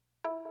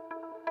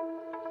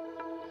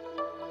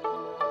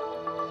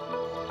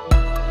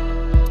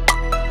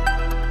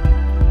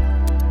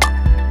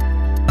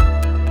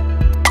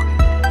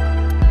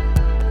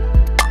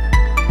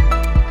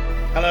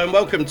and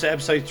welcome to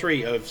episode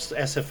 3 of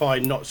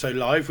SFI Not So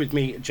Live with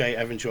me, Jay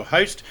Evans, your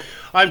host.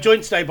 I'm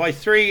joined today by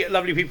 3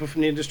 lovely people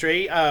from the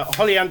industry.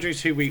 Holly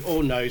Andrews, who we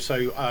all know,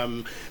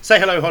 so say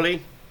hello,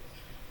 Holly.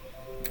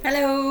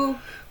 Hello.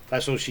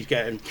 That's all she's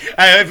getting.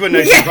 Everyone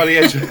knows who Holly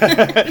is.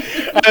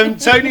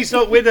 Tony's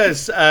not with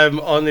us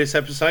on this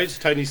episode.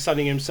 Tony's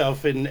sunning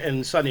himself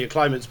in sunnier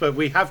climates, but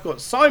we have got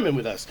Simon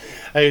with us,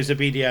 who's a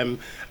BDM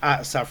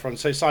at Saffron.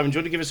 So Simon, do you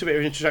want to give us a bit of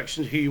an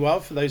introduction to who you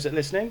are for those that are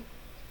listening?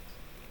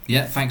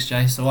 Yeah, thanks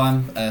Jay. So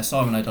I'm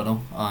Simon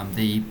O'Donnell. I'm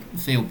the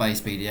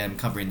field-based BDM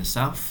covering the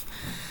South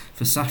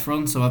for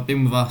Saffron. So I've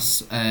been with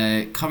us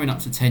coming up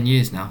to 10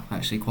 years now,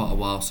 actually quite a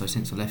while. So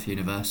since I left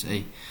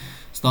university.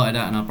 Started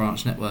out in our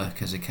branch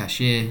network as a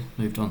cashier,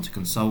 moved on to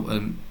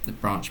consultant, the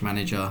branch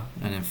manager,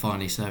 and then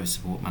finally service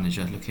support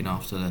manager, looking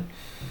after the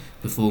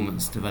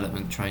performance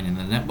development training in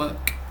the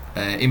network.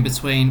 In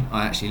between,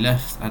 I actually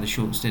left, had a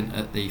short stint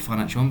at the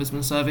Financial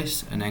Ombudsman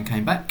Service, and then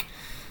came back.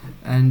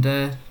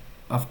 And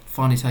I've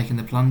finally taken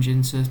the plunge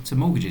into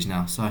mortgages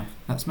now, so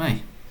that's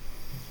me.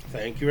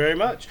 Thank you very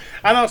much.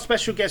 And our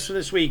special guest for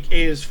this week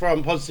is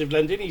from Positive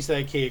Lending. He's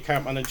their key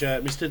account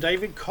manager, Mr.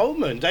 David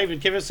Coleman. David,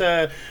 give us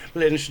a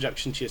little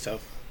introduction to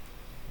yourself.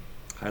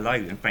 Hello,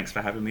 and thanks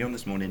for having me on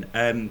this morning.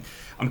 I'm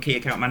key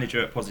account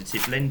manager at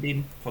Positive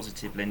Lending.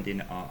 Positive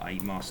Lending are a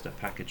master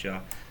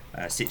packager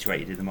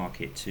situated in the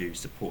market to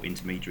support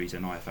intermediaries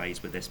and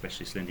IFAs with their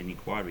specialist lending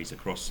inquiries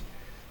across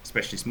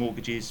specialist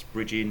mortgages,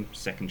 bridging,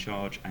 second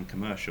charge and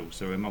commercial.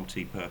 So we're a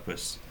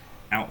multi-purpose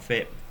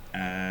outfit.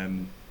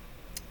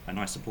 And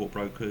I support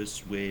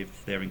brokers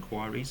with their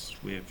inquiries,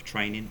 with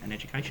training and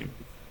education.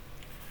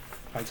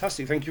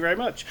 Fantastic, thank you very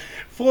much.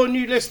 For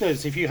new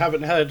listeners, if you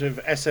haven't heard of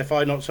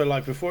SFI Not So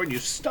Live before and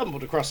you've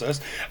stumbled across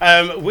us,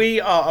 we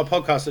are a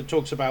podcast that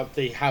talks about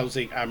the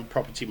housing and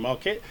property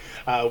market.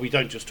 We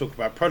don't just talk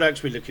about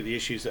products, we look at the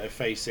issues that are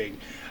facing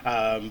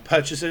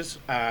purchasers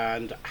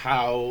and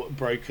how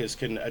brokers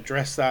can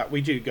address that.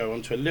 We do go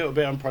on to a little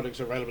bit on products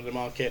that are relevant in the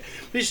market.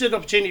 This is an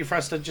opportunity for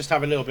us to just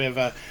have a little bit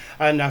of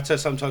a natter.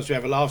 Sometimes we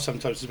have a laugh,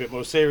 sometimes it's a bit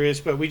more serious,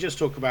 but we just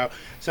talk about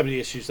some of the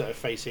issues that are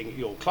facing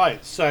your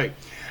clients. So,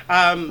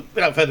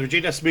 without further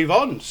ado, let's move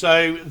on.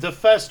 So the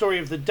first story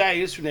of the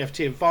day is from the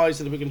FT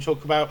Advisor that we're going to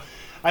talk about,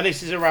 and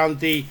this is around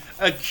the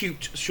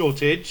acute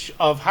shortage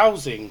of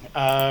housing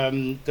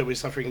that we're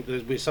suffering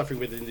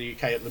with in the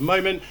UK at the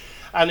moment,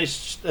 and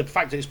it's the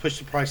fact that it's pushed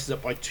the prices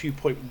up by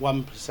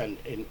 2.1%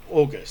 in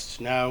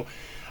August. Now,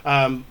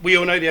 we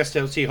all know the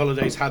SDLT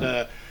holidays had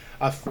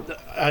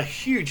a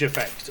huge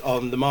effect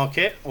on the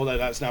market, although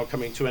that's now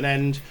coming to an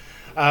end.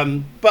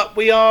 But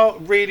we are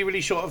really,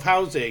 really short of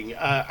housing.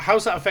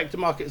 How's that affect the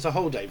market as a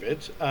whole,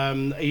 David?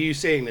 Are you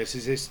seeing this?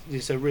 Is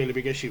this a really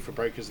big issue for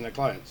brokers and their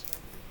clients?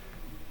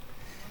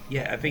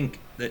 Yeah, I think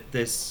that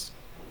there's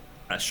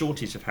a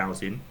shortage of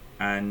housing,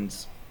 and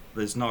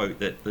there's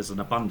an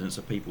abundance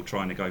of people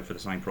trying to go for the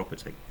same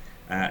property.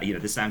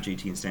 The stamp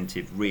duty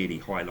incentive really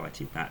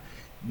highlighted that.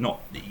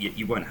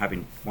 You weren't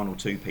having 1 or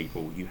 2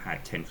 people, you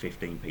had 10,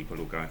 15 people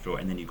all going for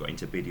it, and then you got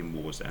into bidding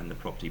wars, and the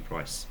property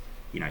price,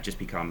 just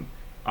become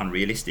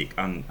unrealistic.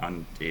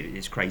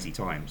 It's crazy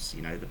times.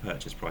 The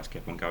purchase price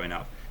kept on going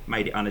up,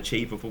 made it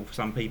unachievable for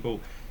some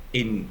people.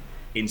 In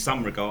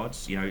some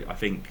regards, I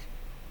think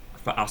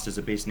for us as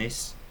a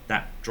business,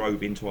 that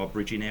drove into our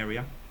bridging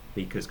area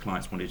because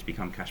clients wanted to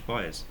become cash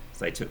buyers,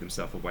 so they took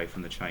themselves away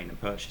from the chain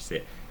and purchased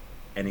it.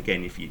 And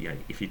again, if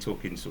you're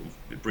talking sort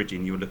of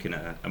bridging, you're looking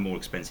at a more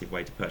expensive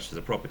way to purchase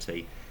a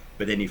property.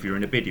 But then if you're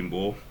in a bidding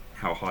war,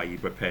 how high are you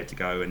prepared to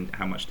go, and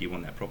how much do you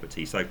want that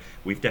property? So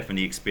we've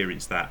definitely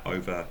experienced that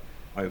over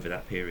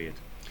that period.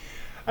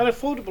 And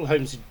affordable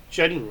homes in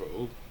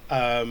general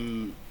are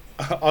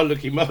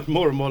looking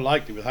more and more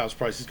likely with house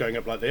prices going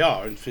up like they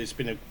are, and it's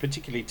been a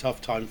particularly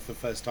tough time for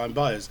first-time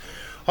buyers.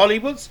 Holly,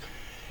 what's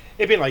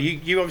it been like?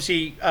 You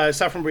obviously,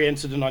 Saffron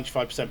re-entered the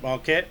 95%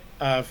 market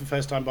for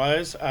first-time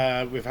buyers.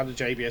 We've had the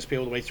JBSP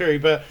all the way through,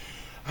 but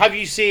have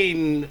you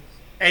seen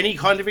any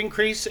kind of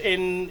increase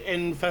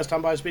in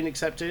first-time buyers being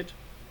accepted?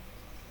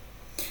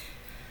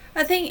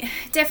 I think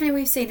definitely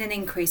we've seen an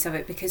increase of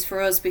it, because for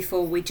us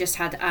before we just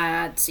had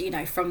ads,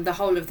 from the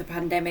whole of the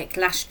pandemic.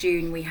 Last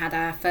June we had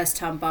our first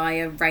time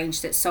buyer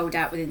range that sold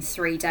out within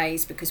 3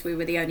 days because we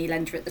were the only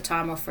lender at the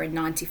time offering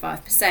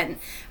 95%.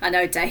 I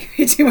know,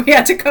 David, we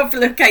had a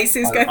couple of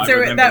cases go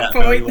through at that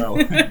point. Well.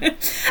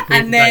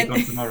 And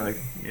then tomorrow.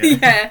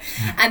 Yeah.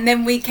 And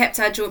then we kept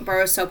our joint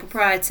borrower sole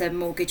proprietor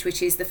mortgage,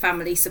 which is the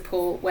family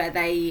support where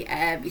they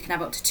you can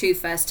have up to 2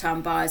 first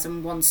time buyers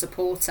and 1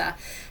 supporter,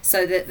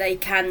 so that they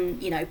can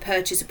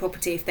purchase a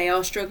property if they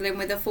are struggling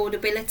with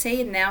affordability.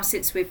 And now,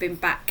 since we've been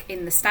back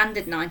in the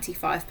standard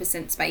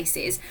 95%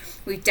 spaces,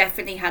 we've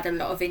definitely had a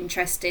lot of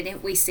interest in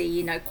it. We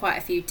see quite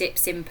a few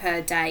dips in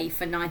per day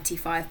for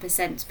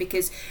 95%,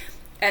 because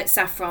at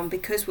Saffron,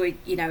 because we're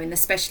in the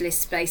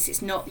specialist space,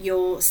 it's not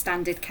your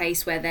standard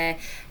case where they're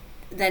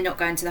not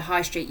going to the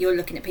high street. You're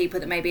looking at people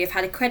that maybe have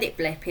had a credit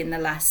blip in the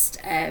last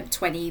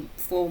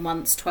 24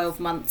 months, 12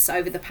 months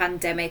over the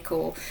pandemic,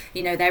 or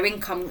their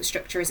income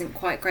structure isn't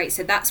quite great.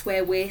 So that's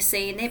where we're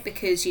seeing it,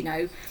 because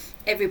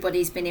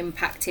everybody's been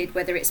impacted,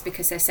 whether it's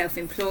because they're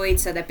self-employed,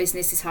 so their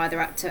business is either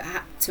had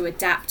to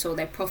adapt, or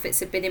their profits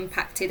have been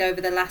impacted over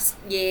the last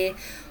year.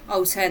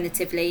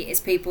 Alternatively,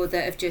 it's people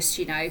that have just,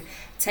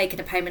 taken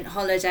a payment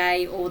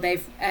holiday, or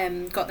they've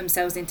got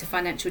themselves into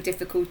financial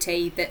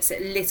difficulty that's a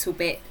little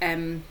bit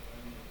we're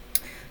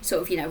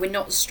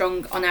not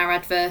strong on our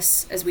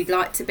adverse as we'd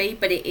like to be,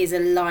 but it is a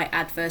light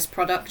adverse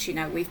product.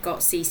 We've got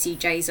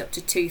CCJs up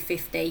to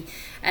 250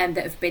 that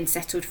have been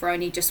settled for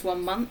only just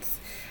 1 month,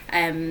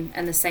 and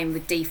the same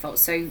with default.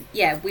 So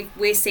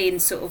we're seeing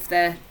sort of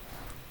the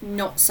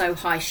not so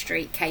high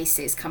street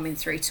cases coming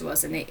through to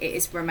us, and it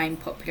has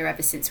remained popular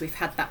ever since we've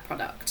had that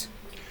product.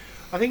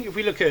 I think if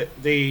we look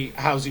at the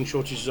housing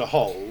shortage as a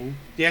whole,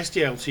 the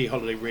SDLT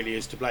holiday really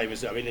is to blame,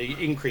 isn't it? I mean, the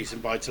increase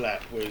in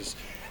buy-to-let was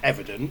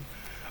evident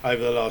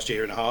over the last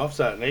year and a half,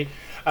 certainly.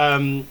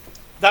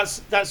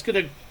 That's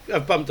going to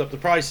have bumped up the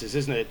prices,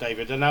 isn't it,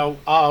 David? And now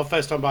our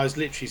first-time buyers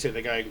literally sit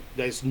there going,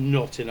 there's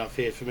not enough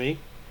here for me.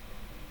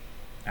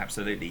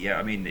 Absolutely, yeah.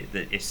 I mean,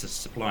 it's a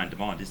supply and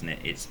demand, isn't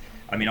it?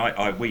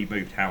 We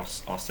moved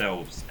house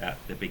ourselves at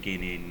the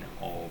beginning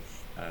of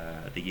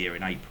the year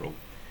in April.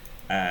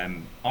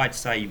 I'd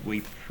say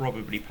we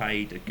probably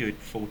paid a good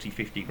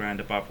 40-50 grand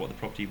above what the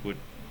property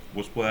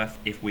was worth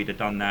if we'd have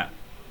done that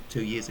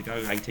 2 years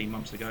ago, 18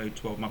 months ago,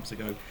 12 months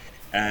ago.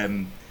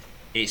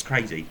 It's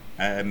crazy.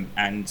 And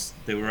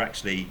there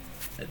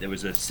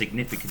was a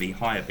significantly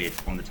higher bid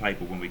on the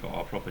table when we got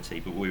our property,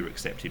 but we were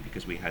accepted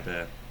because we had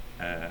a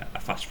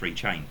fuss-free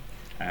chain.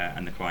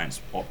 And the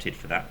clients opted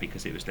for that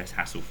because it was less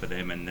hassle for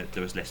them, and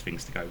there was less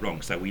things to go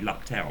wrong. So we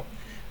lucked out.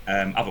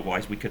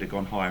 Otherwise, we could have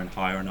gone higher and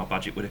higher, and our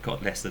budget would have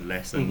got less and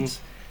less, and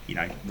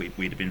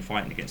we'd have been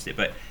fighting against it.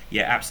 But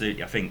yeah,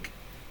 absolutely, I think,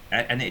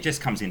 and it just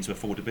comes into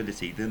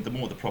affordability. The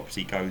more the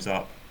property goes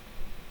up,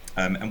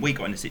 and we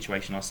got in a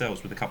situation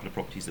ourselves with a couple of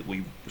properties that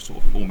we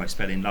sort of almost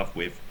fell in love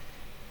with,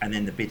 and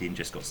then the bidding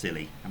just got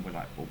silly, and we're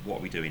like, well, what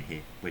are we doing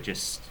here? We're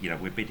just,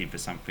 we're bidding for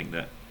something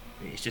that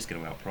it's just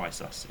going to outprice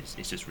us.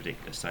 It's just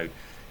ridiculous. So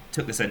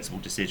took the sensible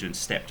decision,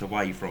 stepped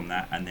away from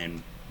that, and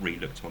then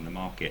re-looked on the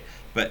market.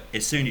 It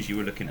as soon as you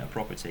were looking at a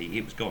property,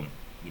 it was gone.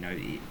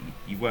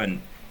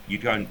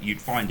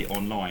 You'd find it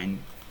online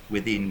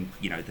within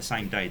the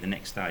same day, the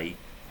next day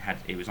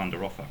it was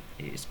under offer.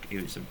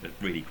 It was a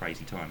really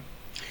crazy time.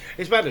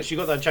 It's madness. You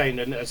got that chain,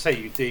 and I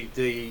say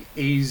the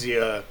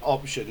easier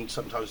option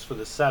sometimes for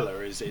the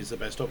seller is the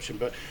best option.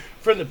 But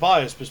from the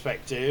buyer's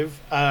perspective,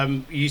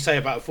 you say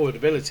about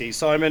affordability,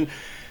 Simon.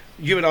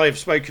 You and I have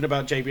spoken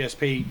about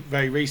JBSP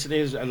very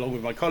recently, along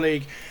with my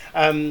colleague.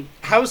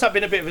 How has that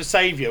been a bit of a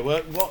saviour?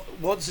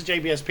 What's the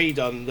JBSP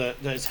done that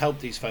has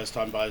helped these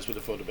first-time buyers with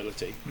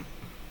affordability?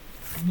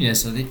 Yeah,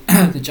 so the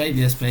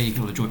JBSP,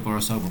 or the Joint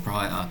Borrower Sole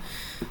Proprietor,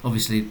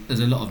 obviously there's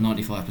a lot of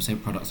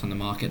 95% products on the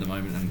market at the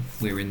moment, and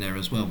we're in there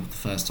as well with the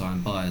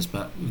first-time buyers.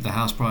 But with the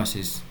house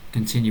prices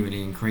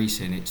continually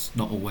increasing, it's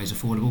not always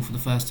affordable for the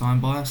first-time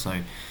buyer.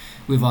 So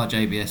with our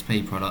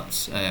JBSP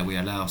products, we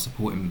allow a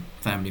supporting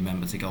family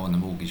member to go on the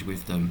mortgage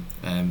with them.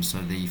 So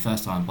the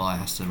first-time buyer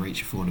has to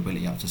reach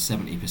affordability up to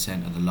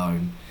 70% of the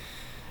loan,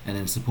 and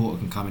then supporter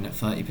can come in at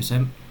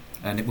 30%.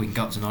 And we can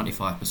go up to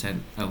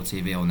 95%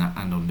 LTV on that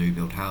and on new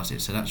build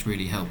houses. So that's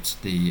really helped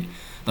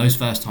those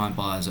first-time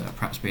buyers that are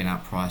perhaps being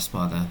outpriced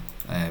by the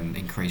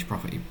increased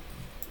property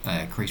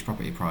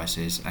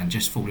prices and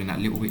just falling that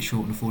little bit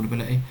short on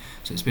affordability.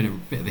 So it's been a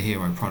bit of a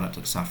hero product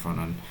at Saffron,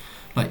 and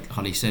like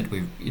Holly said,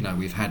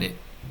 we've had it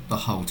the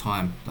whole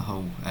time, the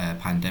whole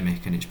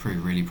pandemic, and it's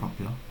proved really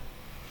popular.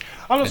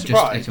 I'm not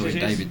surprised. Just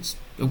echoing David's.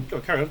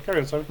 Carry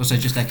on, sorry. Also,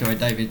 just echoing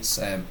David's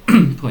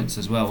points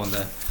as well on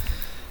the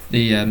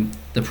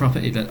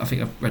property. That I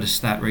think I've read a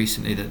stat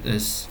recently that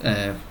there's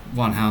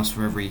one house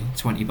for every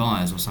 20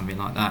 buyers or something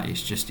like that.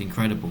 It's just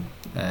incredible.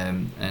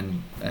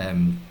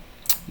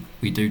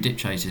 We do dip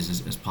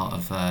chases as part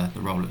of the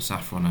role at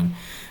Saffron, and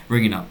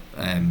ringing up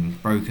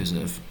brokers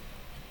that have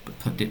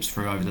put dips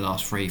through over the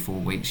last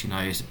 3-4 weeks.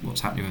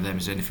 What's happening with them?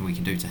 Is there anything we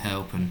can do to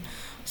help? And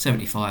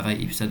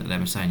 75-80% of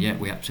them are saying, yeah,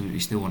 we absolutely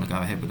still want to go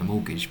ahead with the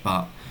mortgage,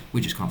 but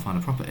we just can't find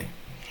a property.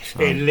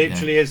 So, it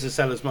literally is a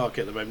seller's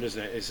market at the moment,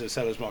 isn't it? It's a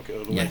seller's market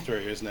all the way through,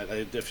 isn't it?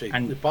 They definitely,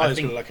 and the buyer's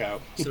going to look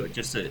out. So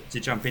just to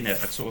jump in there,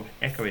 sort of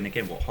echoing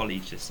again what Holly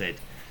just said,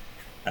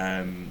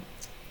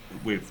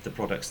 with the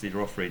products that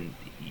you're offering,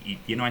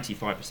 your 95%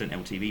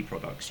 LTV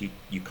products,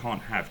 you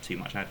can't have too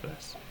much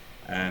adverse.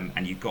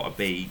 And you've got to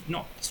be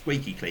not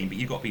squeaky clean, but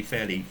you've got to be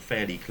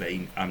fairly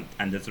clean. And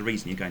there's a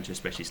reason you're going to a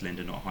specialist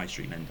lender, not a high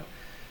street lender.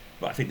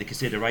 But I think the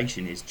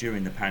consideration is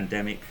during the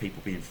pandemic,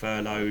 people being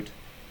furloughed,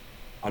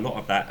 a lot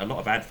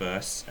of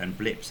adverse and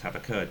blips have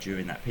occurred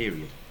during that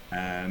period.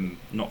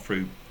 Not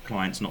through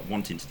clients not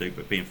wanting to do,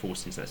 but being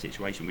forced into that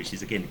situation, which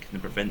is again going to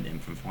prevent them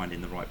from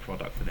finding the right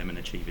product for them and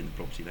achieving the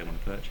property they want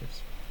to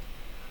purchase.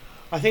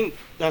 I think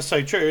that's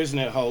so true, isn't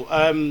it, Hull?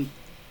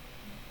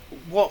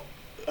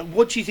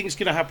 What do you think is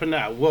going to happen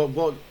now?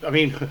 What I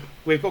mean,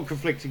 we've got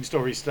conflicting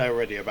stories today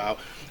already about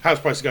house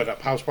prices going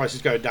up, house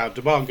prices going down,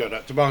 demand going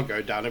up, demand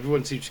going down.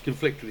 Everyone seems to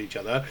conflict with each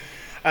other.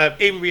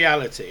 In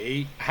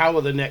reality, how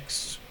are the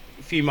next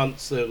few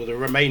months, the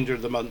remainder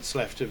of the months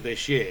left of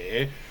this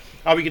year,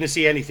 are we going to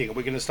see anything? Are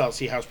we going to start to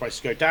see house prices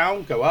go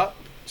down, go up,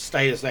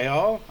 stay as they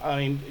are? I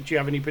mean, do you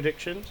have any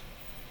predictions?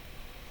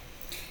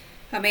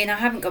 I mean, I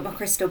haven't got my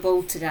crystal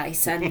ball today,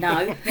 so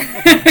no.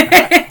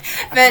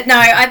 But no,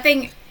 I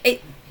think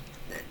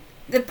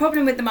the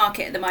problem with the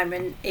market at the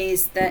moment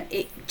is that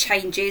it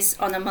changes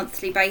on a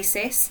monthly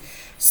basis.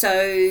 So,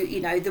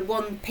 the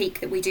one peak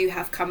that we do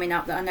have coming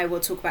up that I know we'll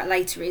talk about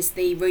later is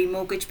the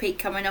remortgage peak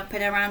coming up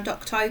in around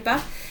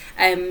October.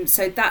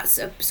 So that's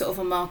a sort of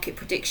a market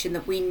prediction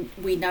that we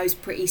know is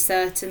pretty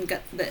certain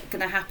that's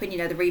going to happen. The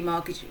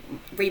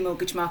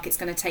remortgage market's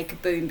going to take a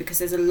boom because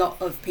there's a lot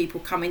of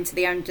people coming to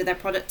the end of their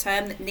product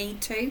term that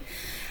need to.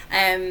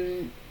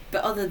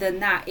 But other than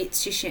that,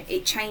 it's just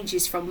it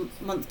changes from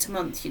month to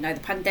month. The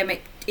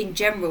pandemic in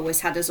general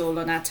has had us all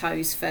on our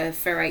toes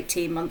for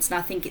 18 months, and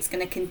I think it's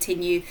going to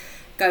continue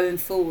going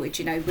forward.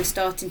 We're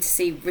starting to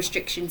see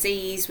restrictions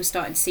ease, we're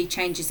starting to see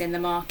changes in the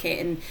market,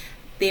 and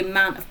the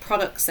amount of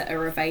products that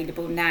are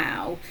available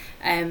now.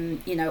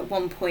 At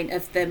one point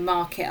of the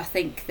market, I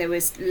think there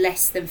was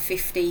less than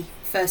 50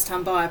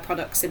 first-time buyer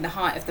products in the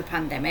height of the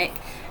pandemic,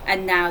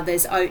 and now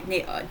there's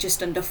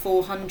just under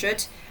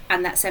 400,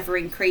 and that's ever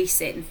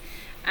increasing.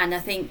 And I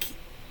think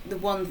the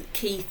one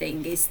key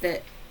thing is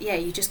that,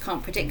 you just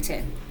can't predict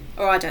it.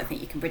 Or I don't think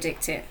you can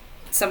predict it.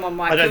 Someone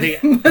might have an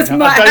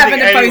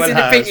opposing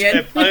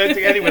opinion. I don't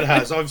think anyone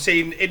has. I've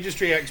seen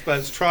industry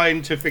experts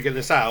trying to figure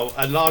this out.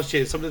 And last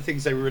year, some of the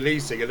things they were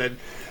releasing, and then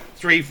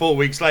 3-4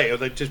 weeks later,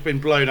 they've just been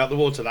blown out the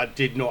water. That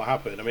did not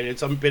happen. I mean,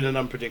 it's been an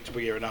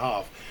unpredictable year and a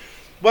half.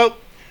 Well,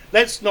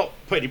 let's not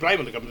put any blame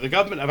on the government. The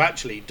government have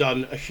actually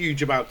done a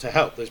huge amount to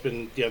help. There's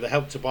been, the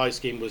Help to Buy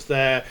scheme was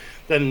there.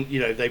 Then,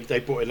 they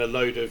brought in a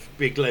load of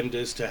big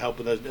lenders to help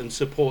and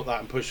support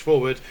that and push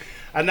forward.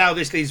 And now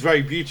this leads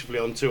very beautifully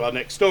onto our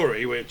next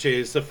story, which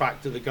is the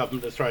fact that the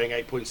government are throwing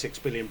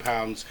 £8.6 billion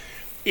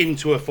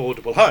into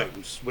affordable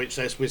homes, which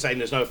we're saying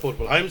there's no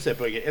affordable homes. They're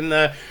putting it in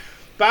there.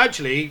 But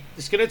actually,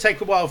 it's going to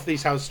take a while for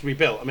these houses to be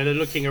built. I mean, they're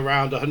looking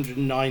around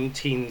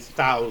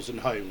 119,000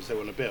 homes they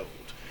want to build,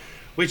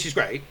 which is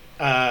great.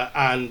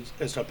 And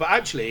stuff. But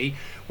actually,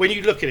 when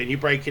you look at it and you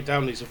break it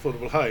down, these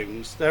affordable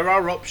homes, there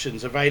are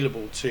options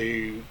available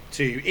to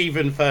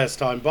even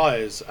first-time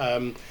buyers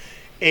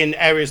in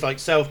areas like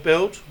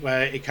self-build,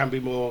 where it can be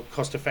more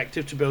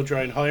cost-effective to build your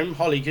own home.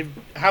 Holly,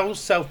 how's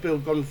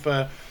self-build gone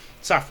for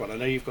Saffron? I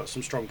know you've got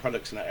some strong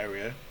products in that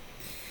area.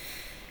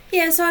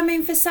 Yeah, so I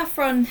mean, for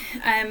Saffron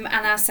and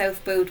our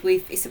self-build,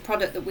 it's a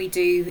product that we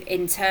do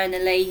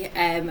internally,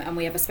 and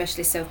we have a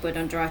specialist self-build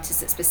underwriters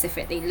that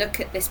specifically look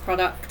at this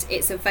product.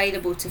 It's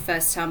available to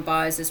first-time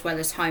buyers as well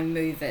as home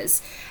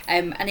movers,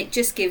 and it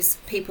just gives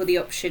people the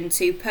option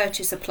to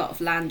purchase a plot of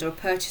land or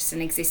purchase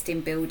an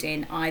existing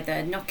building,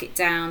 either knock it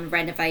down,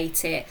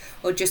 renovate it,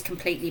 or just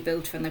completely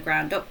build from the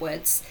ground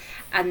upwards.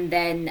 And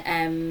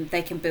then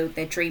they can build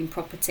their dream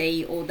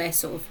property or their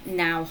sort of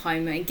now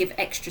home and give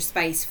extra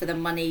space for the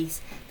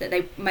monies that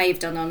they may have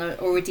done on an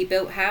already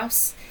built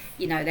house.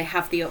 They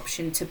have the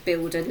option to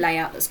build a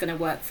layout that's going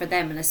to work for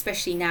them. And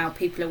especially now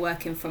people are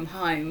working from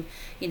home,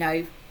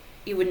 you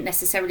wouldn't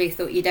necessarily have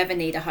thought you'd ever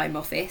need a home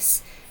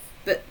office,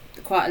 but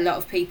quite a lot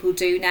of people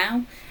do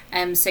now.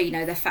 So,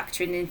 they're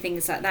factoring in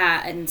things like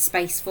that and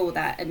space for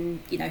that. And,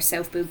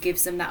 self-build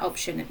gives them that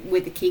option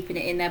with keeping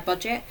it in their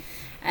budget.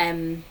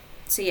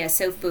 So yeah,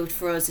 self-build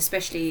for us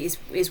especially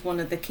is one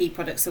of the key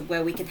products of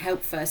where we can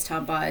help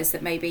first-time buyers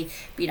that maybe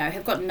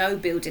have got no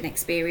building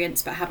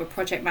experience but have a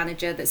project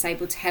manager that's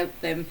able to help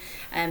them,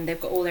 and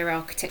they've got all their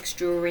architect's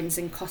drawings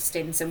and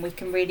costings, and we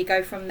can really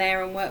go from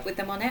there and work with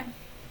them on it.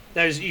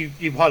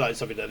 You've highlighted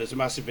something there. There's a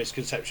massive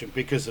misconception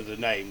because of the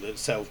name that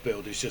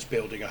self-build is just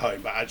building a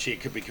home, but actually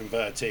it could be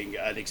converting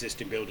an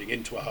existing building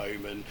into a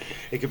home, and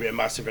it could be a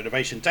massive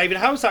renovation. David,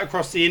 how is that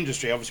across the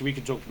industry? Obviously, we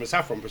can talk from a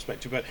Saffron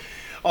perspective, but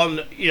on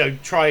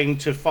trying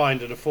to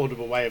find an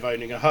affordable way of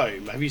owning a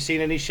home, have you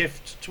seen any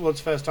shift towards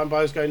first-time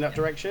buyers going that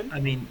direction? I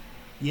mean,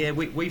 yeah,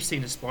 we've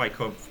seen a spike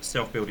of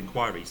self-build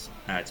inquiries,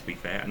 to be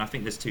fair, and I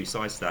think there's two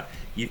sides to that.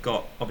 You've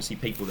got obviously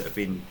people that have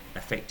been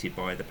affected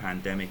by the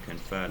pandemic and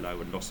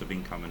furlough and loss of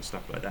income and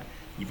stuff like that.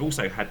 You've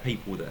also had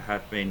people that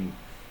have been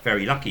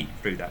very lucky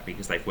through that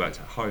because they've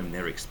worked at home,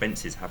 their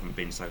expenses haven't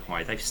been so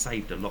high, they've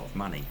saved a lot of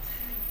money.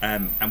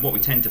 And what we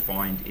tend to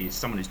find is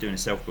someone who's doing a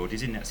self-build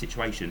is in that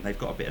situation, they've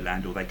got a bit of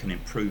land or they can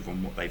improve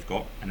on what they've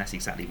got, and that's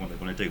exactly what they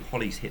want to do.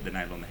 Holly's hit the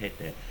nail on the head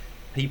there.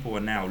 People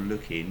are now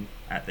looking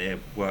at their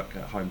work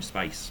at home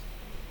space.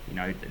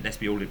 Let's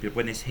be all,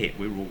 when this hit,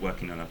 we were all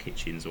working on our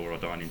kitchens or our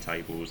dining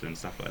tables and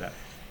stuff like that.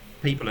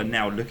 People are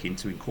now looking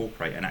to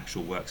incorporate an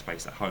actual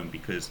workspace at home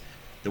because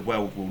the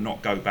world will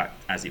not go back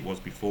as it was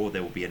before.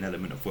 There will be an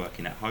element of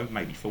working at home,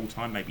 maybe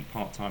full-time, maybe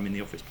part-time in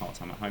the office,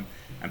 part-time at home,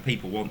 and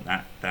people want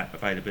that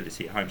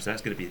availability at home, so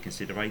that's going to be a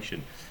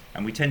consideration.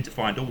 And we tend to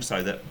find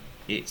also that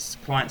it's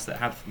clients that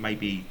have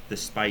maybe the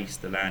space,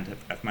 the land,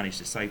 have managed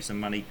to save some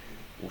money,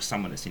 or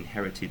someone that's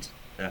inherited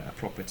a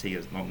property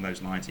along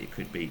those lines. It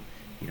could be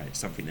it's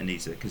something that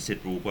needs a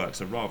considerable work,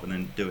 so rather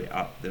than do it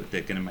up,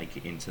 they're going to make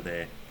it into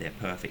their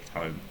perfect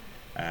home.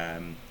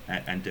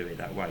 and do it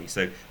that way.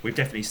 So we've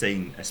definitely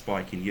seen a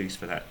spike in use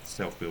for that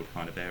self-build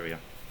kind of area.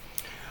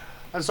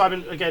 And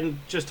Simon, again,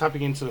 just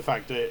tapping into the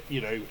fact that,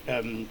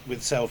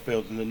 with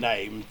self-build and the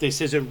name, this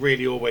isn't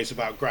really always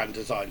about grand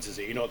designs, is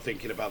it? You're not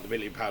thinking about the £1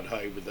 million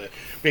home with the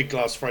big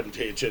glass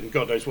frontage and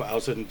God knows what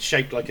else and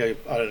shaped like an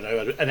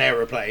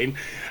aeroplane.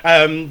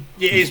 It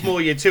is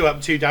more your 2 up,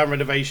 2 down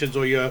renovations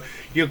or your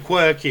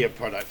quirkier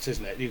products,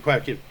 isn't it? Your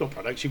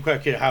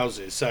quirkier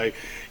houses. So,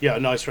 yeah, a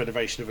nice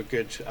renovation of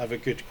a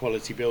good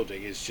quality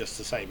building is just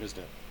the same, isn't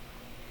it?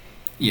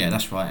 Yeah,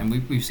 that's right, and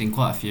we've seen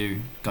quite a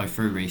few go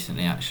through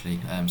recently. Actually,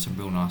 some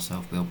real nice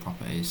self-built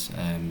properties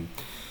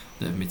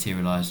that have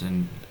materialised,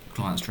 and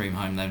clients' dream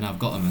home. They've now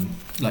got them,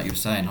 and like you were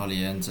saying,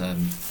 Holly and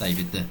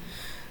David,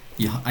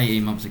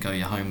 18 months ago,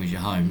 your home was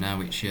your home.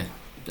 Now it's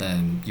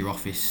your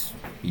office,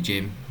 your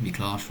gym, your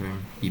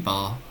classroom, your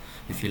bar.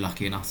 If you're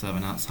lucky enough to have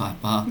an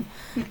outside bar.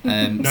 So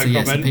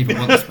people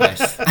want the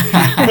space.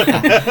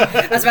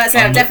 I was about to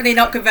say, I've definitely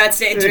not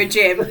converted it into a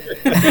gym.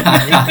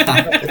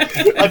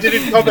 I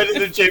didn't comment in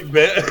the gym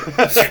bit.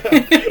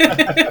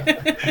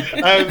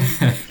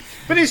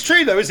 But it's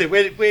true though, isn't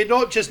it? We're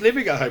not just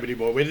living at home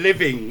anymore. We're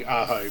living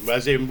our home,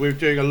 as in we're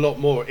doing a lot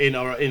more in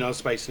our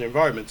space and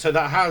environment. So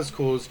that has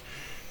caused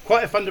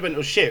quite a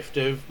fundamental shift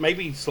of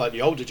maybe slightly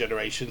older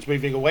generations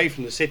moving away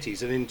from the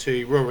cities and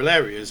into rural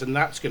areas, and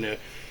that's going to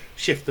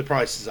shift the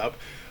prices up.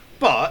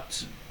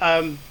 But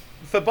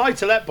for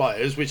buy-to-let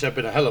buyers, which have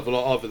been a hell of a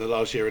lot of in the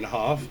last year and a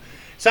half,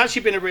 it's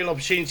actually been a real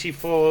opportunity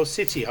for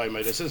city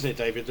homeowners, hasn't it,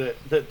 David?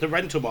 The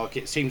rental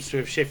market seems to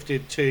have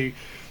shifted to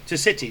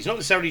cities, not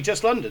necessarily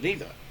just London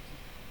either.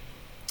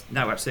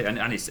 No, absolutely,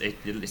 and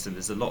listen,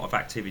 there's a lot of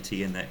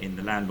activity in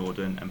the landlord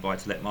and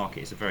buy-to-let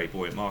market. It's a very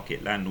buoyant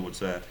market.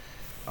 Landlords are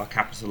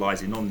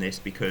capitalising on this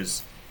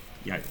because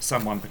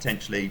someone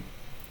potentially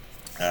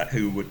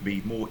who would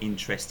be more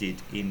interested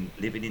in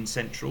living in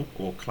central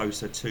or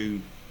closer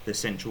to the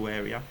central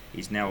area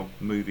is now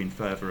moving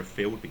further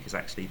afield because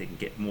actually they can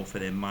get more for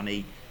their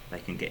money, they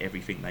can get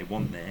everything they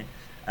want there,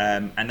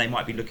 and they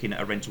might be looking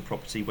at a rental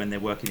property when they're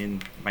working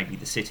in maybe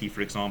the city, for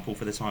example,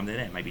 for the time they're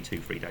there, maybe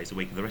 2-3 days a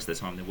week, and the rest of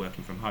the time they're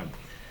working from home.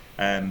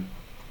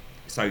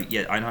 So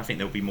yeah, and I think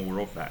there'll be more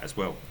of that as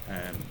well.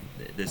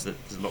 There's a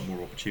lot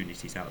more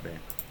opportunities out there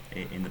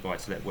in the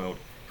buy-to-let world.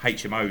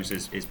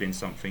 HMOs has been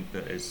something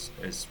that has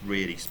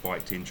really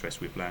spiked interest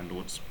with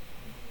landlords,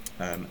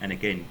 and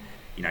again,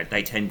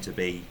 they tend to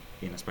be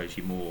in, I suppose,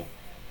 your more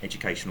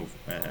educational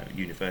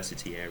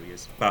university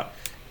areas, but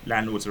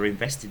landlords are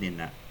investing in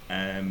that,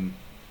 and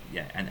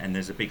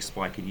there's a big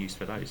spike in use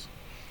for those.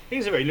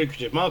 It's a very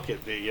lucrative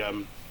market, the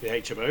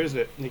HMO, isn't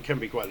it? It can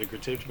be quite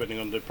lucrative depending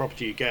on the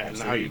property you get.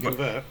 Absolutely. And how you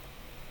convert.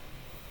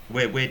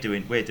 We're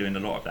doing a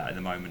lot of that at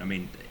the moment. I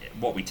mean,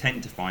 what we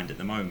tend to find at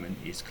the moment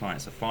is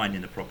clients are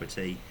finding a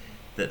property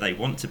that they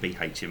want to be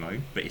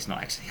HMO, but it's not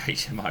actually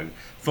HMO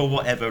for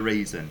whatever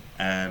reason,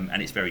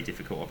 and it's very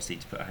difficult, obviously,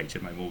 to put a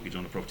HMO mortgage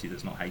on a property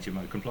that's not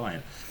HMO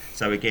compliant.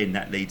 So again,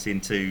 that leads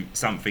into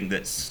something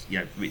that's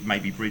it may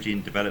be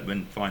bridging,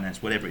 development,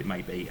 finance, whatever it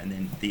may be, and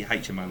then the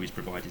HMO is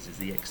provided as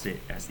the exit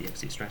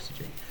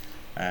strategy,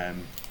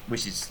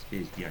 which is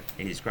it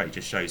is great. It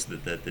just shows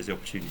that there's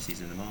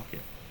opportunities in the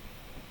market.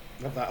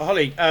 Love that.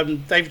 Holly,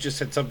 David just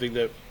said something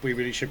that we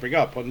really should bring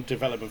up on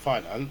development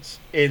finance,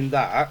 in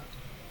that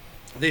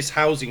this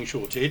housing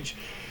shortage,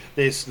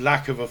 this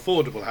lack of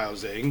affordable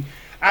housing,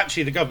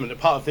 actually the government, a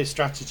part of this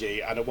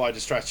strategy and a wider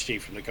strategy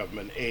from the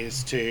government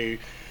is to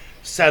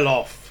sell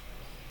off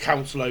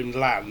council-owned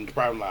land,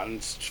 brown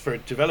lands, for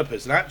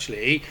developers. And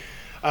actually,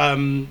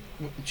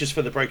 just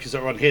for the brokers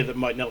that are on here that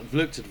might not have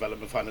looked at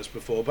development finance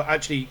before, but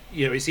actually,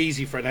 it's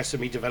easy for an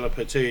SME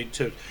developer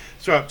to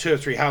throw up 2 or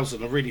 3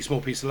 houses on a really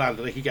small piece of land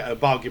that they could get a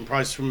bargain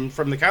price from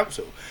the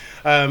council.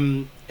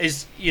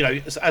 As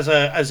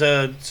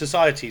a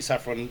society,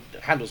 Saffron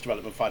handles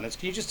development finance.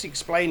 Can you just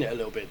explain it a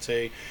little bit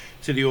to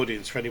the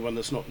audience for anyone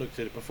that's not looked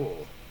at it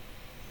before?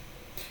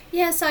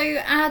 Yeah, so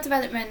our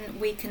development,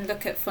 we can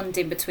look at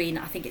funding between,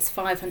 I think it's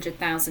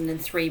 500,000 and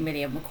 3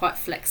 million. We're quite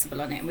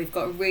flexible on it, and we've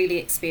got a really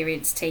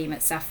experienced team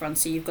at Saffron.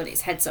 So you've got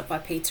it's heads up by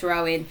Peter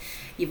Owen.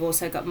 You've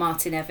also got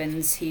Martin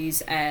Evans,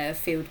 who's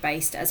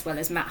field-based, as well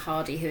as Matt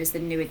Hardy, who is the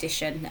new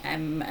addition,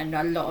 and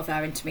a lot of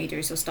our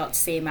intermediaries will start to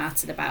see him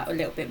out and about a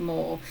little bit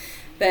more.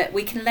 But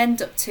we can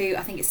lend up to,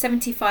 I think it's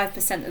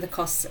 75% of the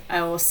costs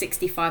or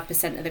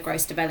 65% of the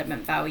gross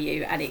development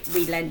value, and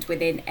we lend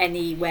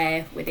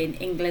anywhere within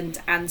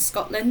England and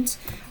Scotland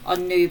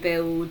on new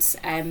builds,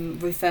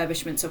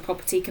 refurbishments or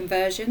property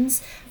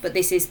conversions. But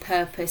this is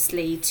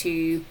purposely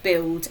to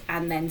build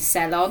and then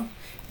sell on,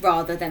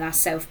 rather than our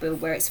self-build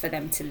where it's for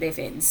them to live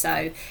in.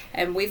 So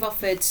we've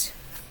offered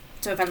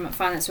development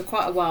finance for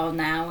quite a while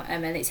now,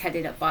 and it's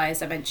headed up by,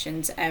 as I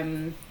mentioned,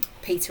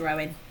 Peter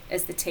Owen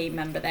as the team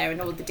member there,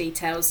 and all the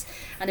details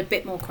and a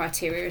bit more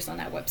criteria is on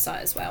our website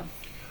as well.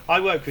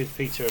 I work with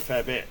Peter a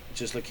fair bit,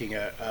 just looking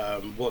at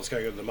what's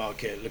going on in the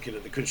market, looking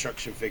at the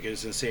construction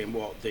figures and seeing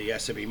what the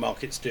SME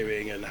market's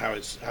doing and how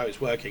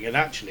it's working. And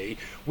actually,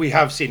 we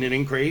have seen an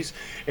increase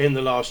in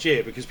the last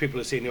year because people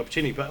are seeing the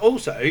opportunity. But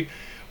also,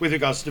 with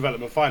regards to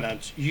development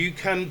finance, you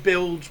can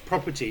build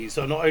properties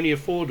that are not only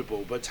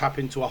affordable but tap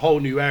into a whole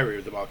new area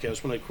of the market. I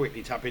just want to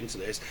quickly tap into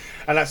this,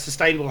 and that's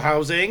sustainable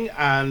housing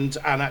and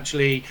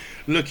actually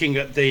looking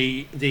at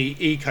the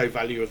eco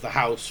value of the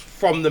house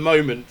from the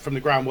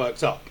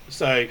groundworks up.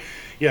 So,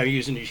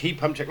 using new heat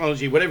pump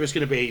technology, whatever it's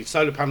going to be,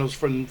 solar panels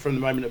from the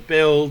moment of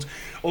build,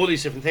 all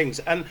these different things.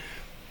 And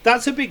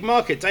that's a big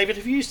market. David,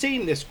 have you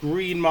seen this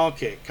green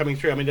market coming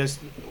through? I mean,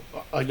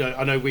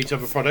 I know we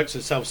have products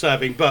are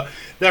self-serving, but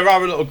there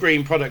are a lot of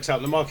green products out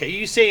in the market. Are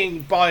you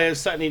seeing buyers,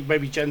 certainly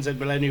maybe Gen Z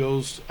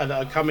millennials, that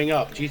are coming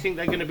up? Do you think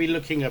they're going to be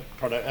looking at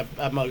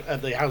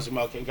at the housing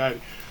market and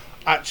going,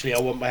 actually,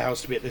 I want my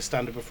house to be at this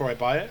standard before I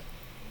buy it?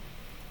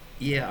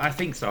 Yeah, I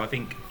think so. I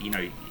think,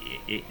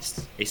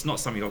 it's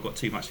not something I've got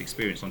too much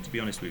experience on, to be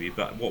honest with you,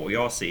 but what we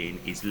are seeing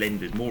is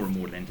more and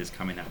more lenders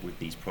coming out with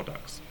these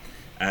products.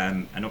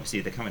 And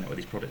obviously they're coming out with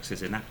these products,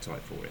 there's an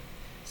appetite for it.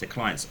 So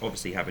clients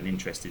obviously have an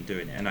interest in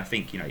doing it. And I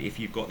think, if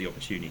you've got the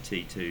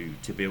opportunity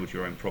to build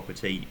your own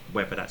property,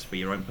 whether that's for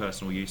your own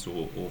personal use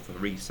or for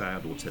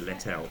resale or to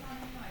let out,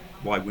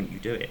 why wouldn't you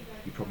do it?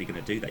 You're probably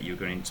going to do that. You're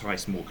going to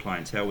entice more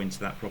clientele into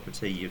that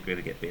property. You're going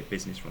to get a bit of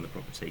business from the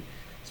property.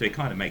 So it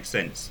kind of makes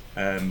sense.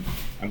 And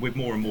with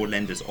more and more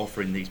lenders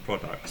offering these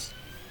products,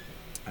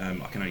 I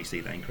can only see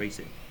that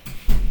increasing.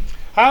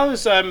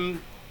 How's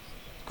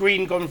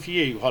green gone for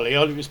you, Holly?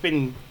 It's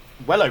been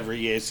well over a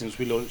year since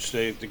we launched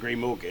the green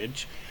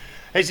mortgage.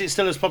 Is it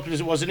still as popular as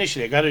it was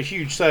initially? It had a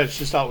huge surge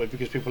to start with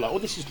because people were like, oh,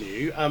 this is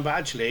new. But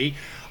actually,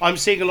 I'm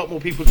seeing a lot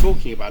more people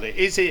talking about it.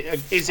 Is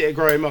it a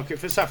growing market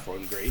for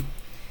Saffron Green?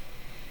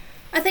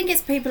 I think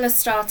it's people are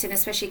starting,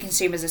 especially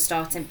consumers are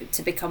starting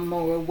to become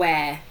more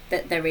aware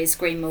that there is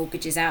green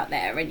mortgages out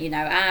there. And,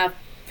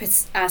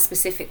 our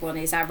specific one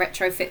is our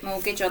retrofit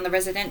mortgage on the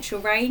residential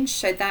range.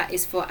 So that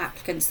is for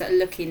applicants that are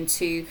looking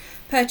to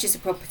purchase a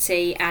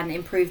property and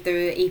improve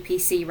the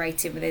EPC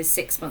rating within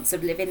 6 months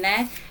of living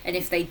there. And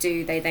if they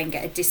do, they then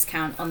get a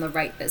discount on the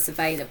rate that's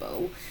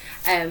available.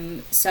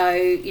 So,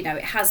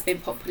 it has been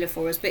popular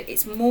for us, but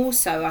it's more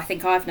so, I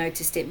think I've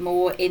noticed it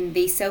more in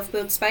the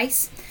self-build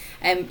space.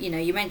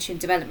 You mentioned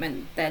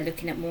development, they're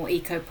looking at more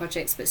eco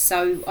projects, but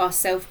so are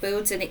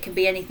self-builds, and it can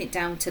be anything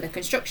down to the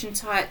construction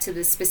type, to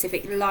the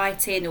specific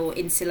lighting or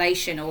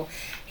insulation or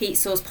heat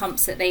source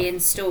pumps that they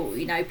install.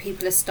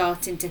 People are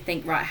starting to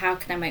think, right, how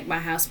can I make my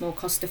house more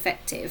cost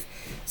effective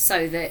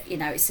so that,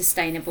 it's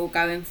sustainable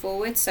going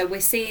forward? So we're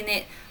seeing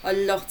it a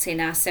lot in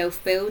our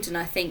self-build, and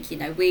I think,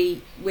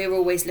 we're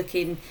always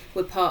looking,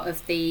 we're part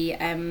of the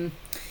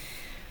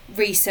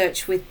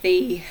research with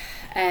the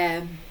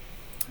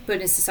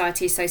Building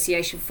Society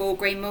Association for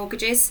green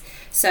mortgages.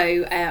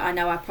 So I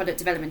know our product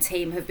development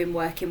team have been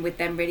working with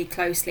them really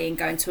closely and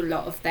going to a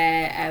lot of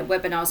their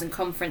webinars and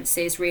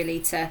conferences, really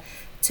to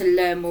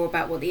learn more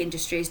about what the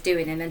industry is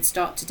doing and then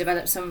start to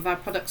develop some of our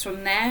products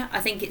from there.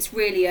 I think it's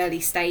really early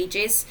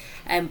stages,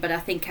 but I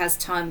think as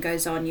time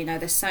goes on,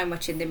 there's so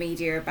much in the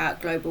media about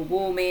global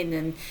warming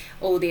and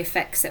all the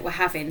effects that we're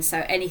having.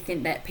 So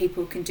anything that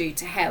people can do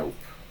to help,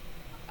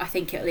 I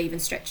think it'll even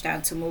stretch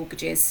down to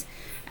mortgages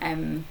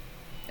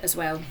as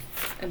well.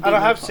 And I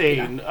have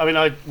seen,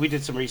 we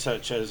did some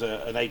research as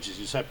an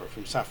agency separate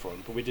from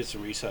Saffron, but we did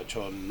some research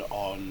on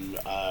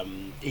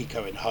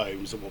eco in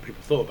homes and what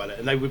people thought about it,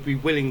 and they would be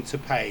willing to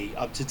pay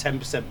up to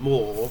 10%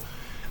 more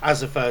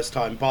as a first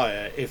time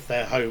buyer if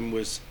their home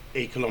was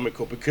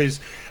ecological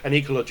because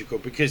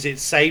it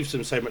saves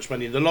them so much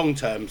money in the long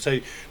term. So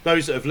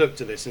those that have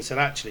looked at this and said,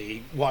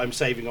 actually, what I'm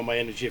saving on my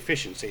energy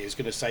efficiency is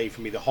going to save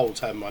for me the whole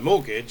term of my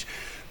mortgage,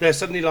 they're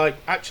suddenly like,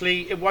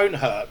 actually, it won't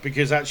hurt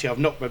because actually I've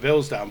knocked my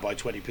bills down by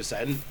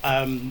 20%.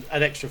 An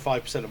extra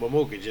 5% of my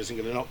mortgage isn't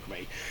going to knock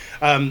me.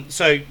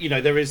 So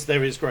there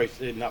is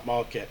growth in that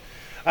market.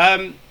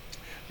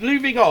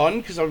 Moving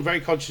on, because I'm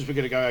very conscious we're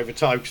going to go over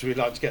time because we'd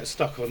like to get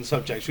stuck on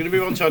subjects. We're going to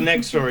move on to our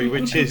next story,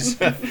 which is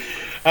we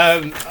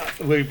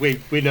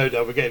know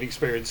that we're getting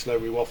experienced, so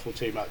we waffle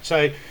too much.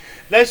 So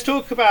let's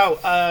talk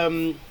about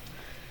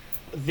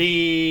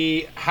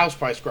the house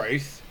price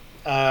growth.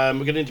 We're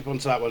going to jump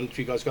onto that one if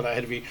you guys got that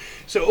ahead of you.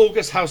 So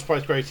August house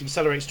price growth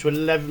accelerates to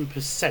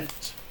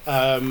 11%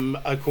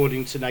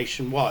 according to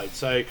Nationwide.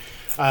 So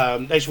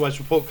Nationwide's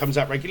report comes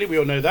out regularly, we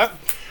all know that.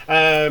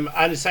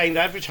 And it's saying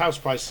the average house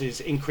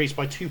prices increased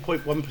by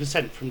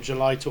 2.1% from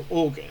July to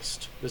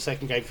August, the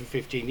second gain for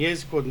 15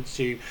 years, according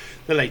to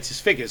the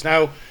latest figures.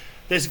 Now,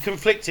 there's a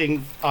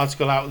conflicting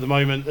article out at the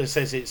moment that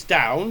says it's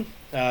down.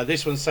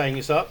 This one's saying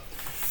it's up.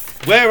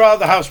 Where are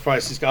the house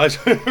prices, guys,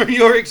 from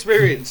your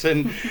experience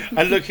and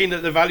looking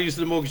at the values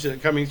of the mortgages that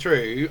are coming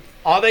through?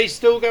 Are they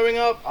still going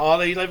up? Are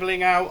they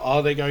levelling out?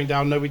 Are they going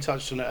down? No, we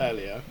touched on it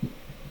earlier.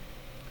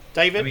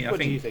 David, what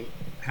do you think?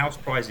 House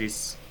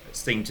prices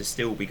seem to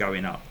still be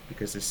going up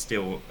because there's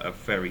still a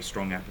very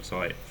strong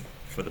appetite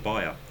for the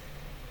buyer.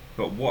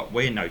 But what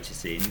we're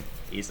noticing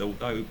is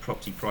although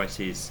property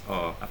prices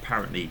are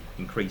apparently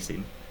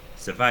increasing,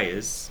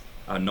 surveyors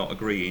are not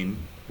agreeing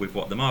with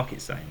what the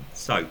market's saying.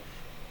 So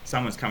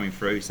someone's coming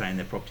through saying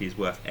their property is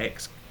worth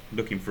X,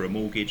 looking for a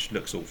mortgage,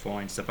 looks all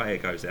fine, surveyor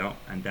goes out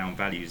and down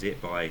values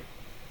it by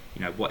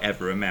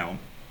whatever amount,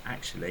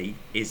 actually,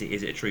 is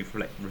it a true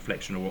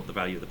reflection of what the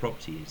value of the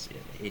property is?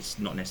 It's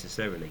not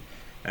necessarily.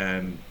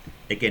 Again,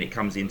 it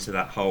comes into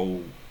that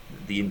whole,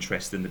 the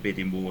interest and the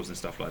bidding wars and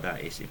stuff like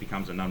that. It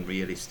becomes an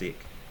unrealistic,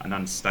 an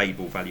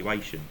unstable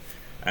valuation,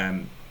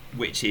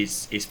 which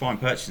is fine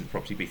purchasing the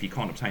property, but if you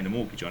can't obtain a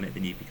mortgage on it,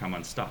 then you become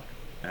unstuck.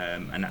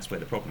 And that's where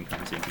the problem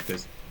comes in,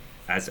 because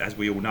as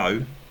we all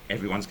know,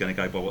 everyone's going to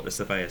go by what the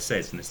surveyor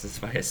says, and if the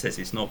surveyor says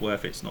it's not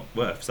worth, it's not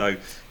worth. So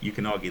you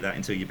can argue that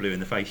until you're blue in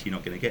the face, you're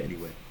not going to get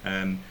anywhere.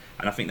 And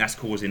I think that's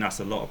causing us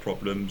a lot of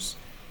problems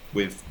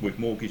with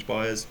mortgage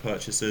buyers,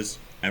 purchasers,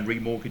 and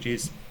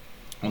remortgages.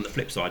 On the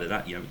flip side of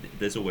that,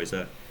 there's always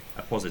a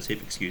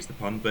positive, excuse the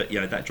pun, but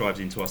that drives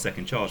into our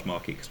second charge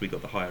market because we've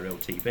got the higher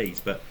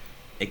LTVs. But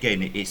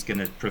again, it's going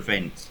to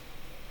prevent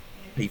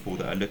people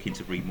that are looking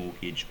to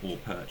remortgage or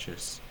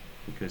purchase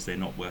because they're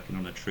not working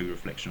on a true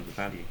reflection of the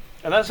value.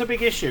 And that's a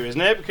big issue,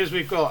 isn't it? Because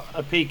we've got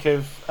a peak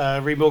of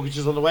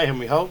remortgages on the way, haven't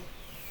we, Hull?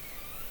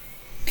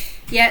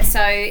 Yeah,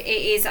 so it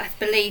is, I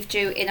believe,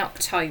 due in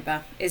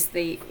October is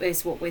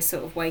what we're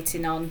sort of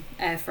waiting on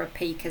for a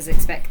peak as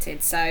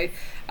expected. So,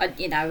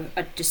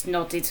 I just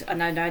nodded. I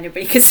know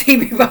nobody could see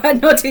me, but I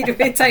nodded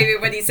with David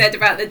when he said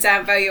about the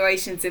down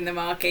valuations in the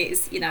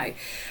market.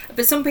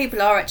 But some people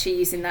are actually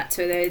using that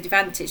to their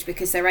advantage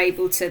because they're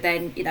able to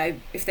then,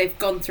 if they've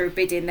gone through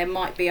bidding, they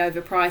might be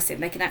overpricing.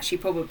 They can actually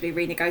probably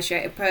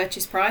renegotiate a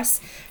purchase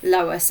price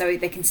lower so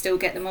they can still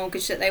get the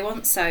mortgage that they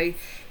want. So,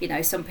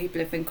 some people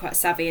have been quite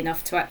savvy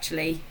enough to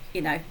actually,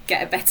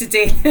 get a better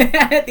deal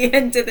at the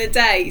end of the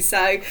day.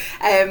 So,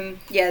 I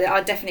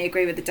definitely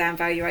agree with the down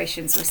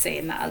valuations. We're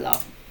seeing that a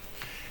lot.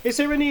 Is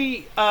there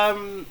any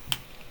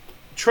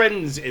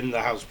trends in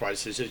the house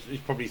prices? It's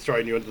probably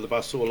throwing you under the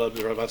bus, all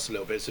under us a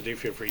little bit, so do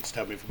feel free to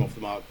tell me if I'm off the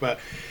mark. But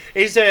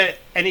is there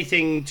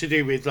anything to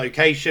do with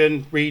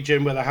location,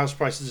 region, where the house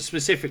prices are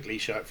specifically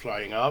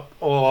flying up,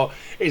 or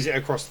is it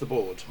across the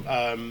board?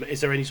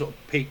 Is there any sort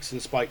of peaks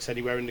and spikes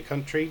anywhere in the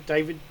country?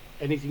 David,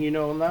 anything you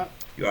know on that?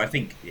 I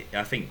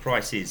think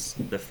prices,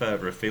 the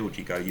further afield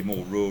you go, you're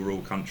more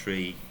rural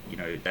country,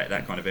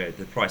 that kind of area,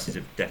 the prices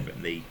have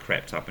definitely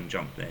crept up and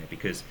jumped there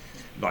because,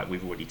 like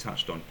we've already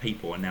touched on,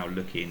 people are now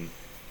looking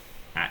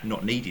at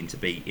not needing to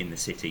be in the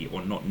city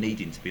or not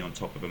needing to be on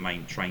top of a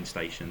main train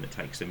station that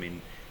takes them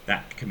in.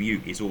 That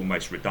commute is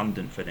almost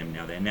redundant for them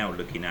now. They're now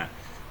looking at,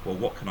 well,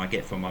 what can I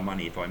get for my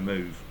money if I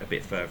move a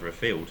bit further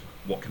afield?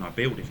 What can I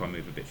build if I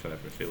move a bit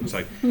further afield?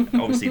 So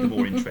obviously the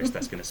more interest,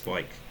 that's going to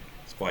spike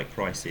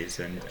prices,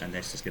 and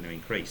that's just going to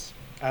increase.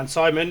 And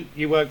Simon,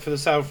 you work for the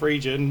South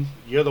region.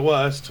 You're the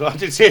worst. I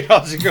did see an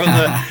article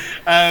that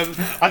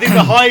I think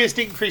the highest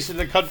increase in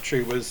the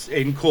country was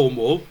in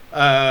Cornwall,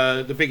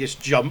 the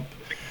biggest jump.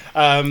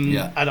 And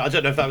I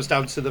don't know if that was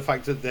down to the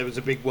fact that there was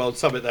a big world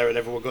summit there and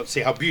everyone got to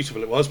see how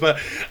beautiful it was. But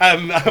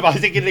I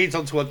think it leads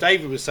on to what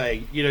David was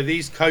saying.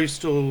 These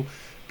coastal,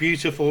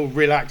 beautiful,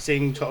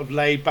 relaxing, sort of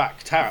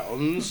laid-back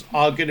towns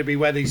are going to be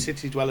where these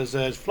city dwellers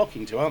are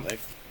flocking to, aren't they?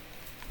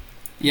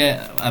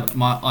 Yeah,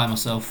 I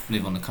myself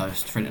live on the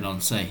coast,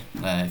 Frinton-on-Sea,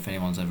 if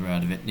anyone's ever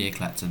heard of it, near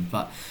Clacton.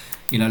 But,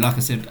 like I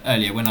said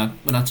earlier, when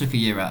I took a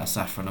year out of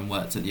Saffron and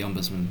worked at the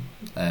Ombudsman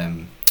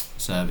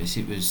service,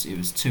 it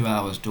was 2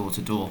 hours door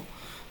to door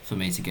for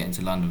me to get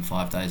into London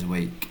 5 days a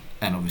week,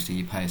 and obviously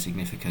you pay a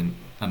significant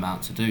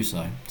amount to do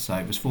so. So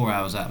it was 4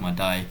 hours out of my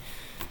day.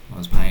 I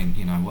was paying,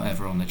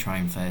 whatever on the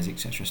train fares,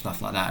 etc.,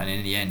 stuff like that. And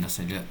in the end, I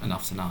said, look,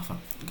 enough's enough. I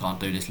can't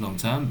do this long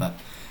term. But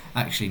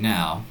actually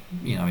now,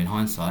 in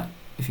hindsight,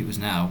 if it was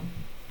now,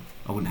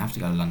 I wouldn't have to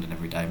go to London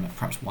every day,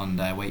 perhaps 1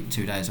 day a week,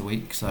 2 days a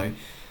week. So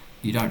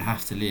you don't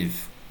have to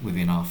live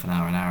within half an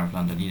hour of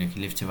London. You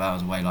can live 2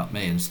 hours away like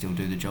me and still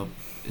do the job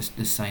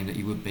the same that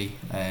you would be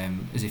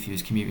as if you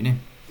was commuting in.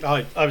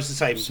 I was the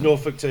same. So,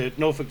 Norfolk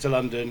to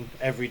London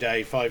every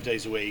day, 5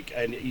 days a week,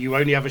 and you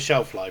only have a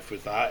shelf life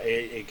with that.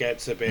 It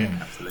gets a bit,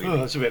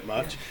 that's a bit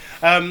much.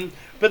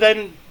 But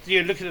then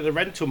looking at the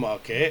rental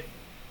market,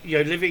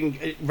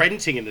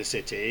 renting in the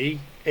city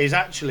is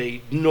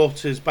actually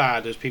not as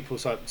bad as people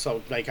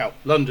make out,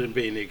 London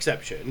being the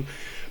exception.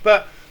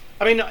 But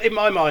I mean, in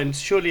my mind,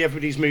 surely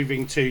everybody's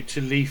moving to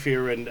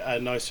leafier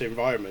and nicer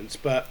environments.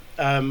 But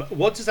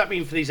what does that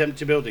mean for these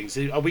empty buildings?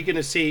 Are we going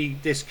to see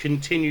this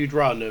continued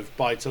run of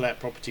buy-to-let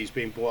properties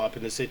being bought up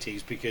in the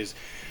cities? Because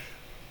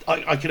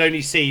I can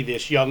only see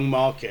this young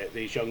market,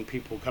 these young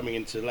people coming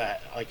into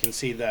let. I can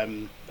see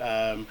them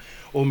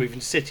all moving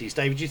to cities.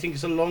 David, do you think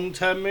it's a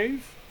long-term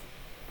move?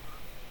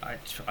 I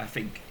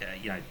think,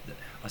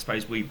 I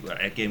suppose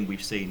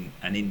we've seen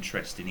an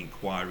interest in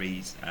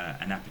inquiries,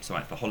 an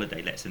appetite for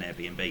holiday lets and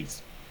Airbnbs.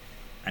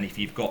 And if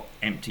you've got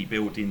empty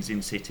buildings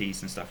in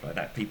cities and stuff like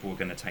that, people are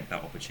going to take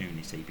that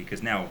opportunity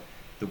because now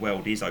the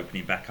world is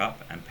opening back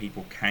up and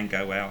people can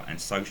go out and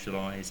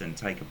socialise and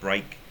take a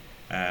break,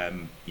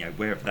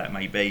 wherever that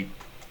may be.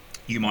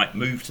 You might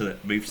move to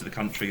the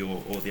country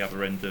or the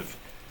other end of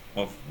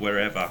of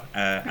wherever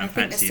and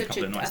fancy a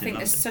couple of nights in London.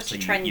 There's such So a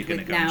trend you're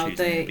with go and now choose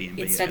an that Airbnb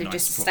instead at a of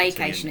just a nice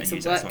property staycation, and it's a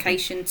use that. So I think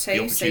workcation the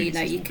too. So you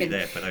opportunities will be can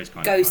there for those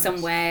kind go of clients.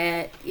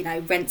 somewhere,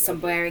 rent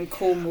somewhere in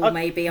Cornwall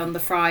maybe on the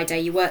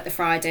Friday. You work the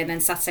Friday and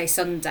then Saturday,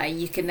 Sunday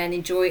you can then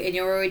enjoy it, and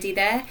you're already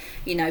there.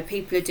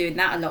 People are doing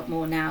that a lot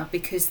more now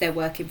because they're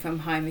working from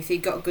home. If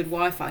you've got a good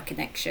Wi-Fi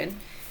connection,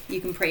 you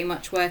can pretty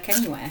much work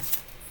anywhere.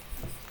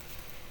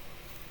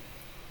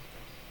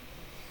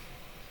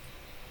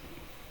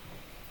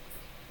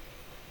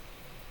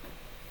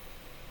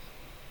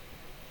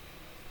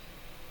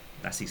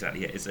 That's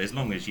exactly it. As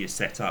long as you're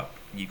set up,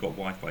 you've got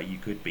Wi-Fi, you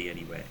could be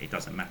anywhere. It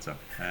doesn't matter.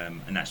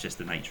 And that's just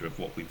the nature of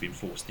what we've been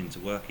forced into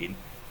working,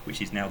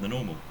 which is now the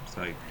normal.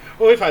 So,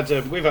 well, we've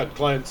had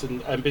clients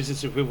and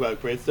businesses we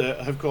work with that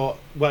have got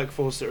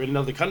workforce that are in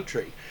another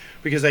country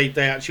because they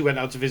actually went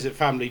out to visit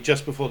family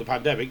just before the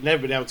pandemic,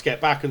 never been able to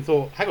get back, and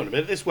thought, hang on a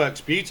minute, this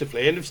works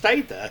beautifully, and have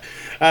stayed there.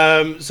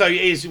 So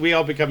we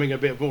are becoming a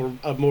bit more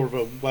of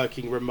a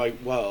working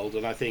remote world,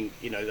 and I think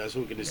that's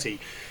what we're going to see,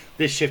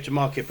 this shift to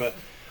market, but.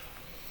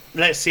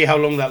 Let's see how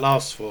long that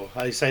lasts for.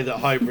 I say that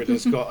hybrid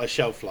has got a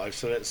shelf life,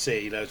 so let's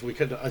see.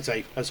 I'd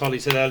say, as Holly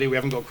said earlier, we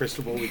haven't got a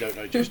crystal ball. We don't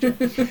know just yet.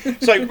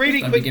 So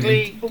really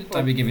quickly,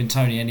 don't be giving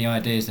Tony any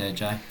ideas there,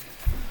 Jay.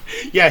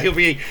 Yeah, he'll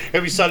be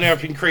sunning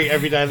up in Crete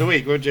every day of the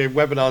week. We're doing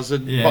webinars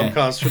and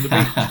podcasts from the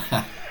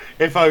beach.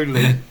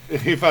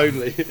 If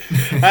only.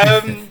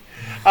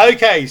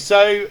 Okay,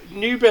 so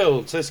new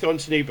builds. Let's go on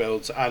to new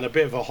builds, and a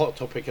bit of a hot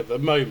topic at the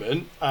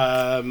moment.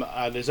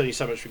 And there's only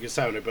so much we can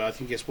say on it, but I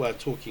think it's worth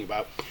talking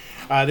about.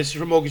 This is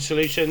from Mortgage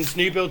Solutions.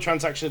 New build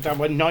transactions are down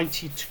by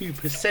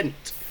 92%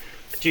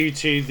 due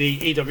to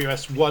the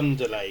EWS1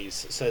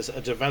 delays, says a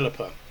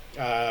developer.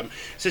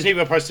 Says new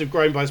build prices have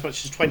grown by as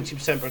much as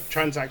 20%, but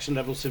transaction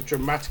levels have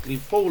dramatically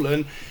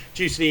fallen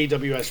due to the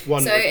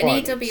EWS1 so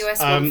requirements. An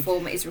EWS1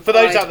 form is required for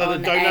those out there that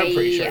on don't know,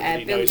 pretty sure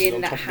everybody knows building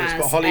on that top of this,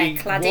 has but Holly,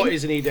 cladding, what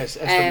is an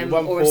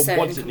EWS1 or a form? certain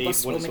What does it need? What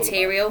combustible it's all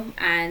material.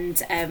 And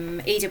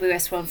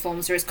EWS1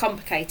 forms are as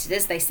complicated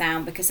as they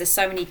sound because there's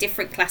so many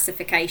different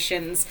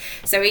classifications.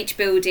 So each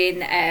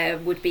building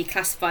would be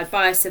classified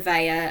by a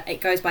surveyor.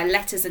 It goes by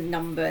letters and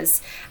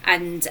numbers,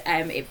 and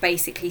it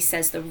basically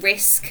says the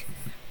risk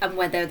and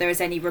whether there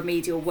is any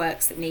remedial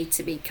works that need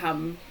to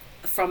become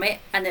from it.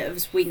 And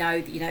as we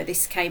know,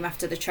 this came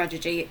after the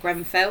tragedy at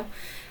Grenfell,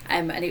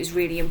 and it was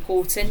really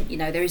important.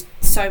 There is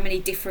so many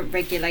different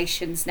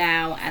regulations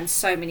now and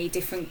so many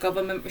different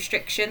government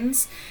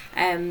restrictions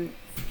and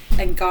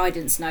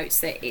guidance notes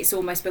that it's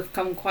almost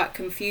become quite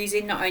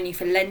confusing, not only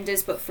for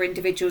lenders but for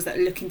individuals that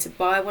are looking to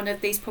buy one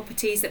of these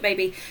properties that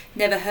maybe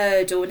never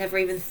heard or never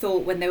even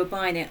thought when they were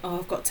buying it,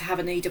 I've got to have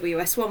an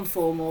EWS1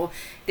 form, or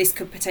this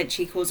could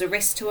potentially cause a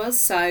risk to us.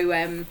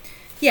 So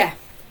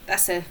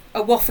that's a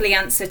waffly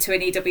answer to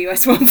an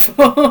EWS1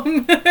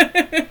 form.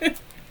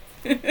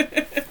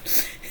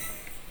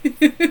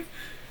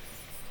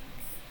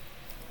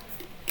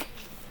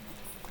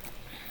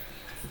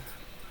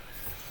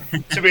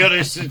 To be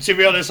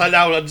honest, I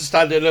now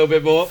understand it a little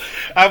bit more.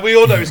 And we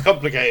all know it's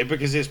complicated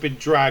because it's been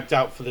dragged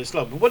out for this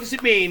long. But what does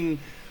it mean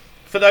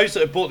for those that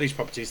have bought these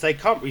properties? They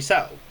can't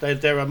resell. They're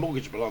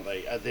unmortgageable, aren't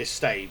they, at this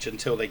stage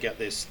until they get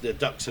the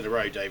ducks in a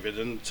row, David?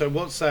 And so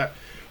what's that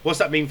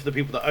mean for the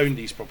people that own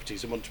these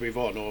properties and want to move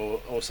on,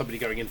 or somebody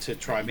going in to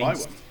try and buy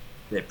one?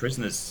 They're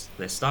prisoners.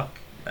 They're stuck.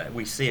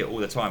 We see it all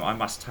the time. I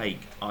must take,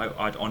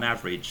 I'd on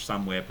average,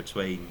 somewhere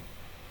between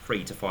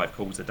 3 to 5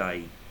 calls a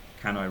day.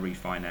 Can I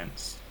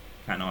refinance?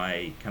 Can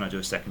I do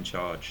a second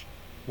charge?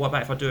 What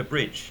about if I do a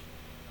bridge?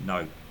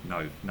 No.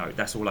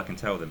 That's all I can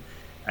tell them.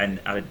 And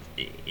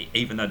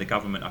even though the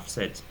government, I've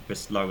said,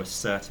 below a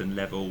certain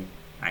level,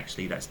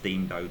 actually that's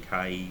deemed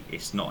okay.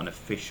 It's not an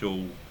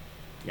official.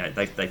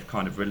 They've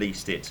kind of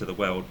released it to the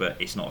world, but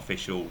it's not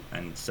official,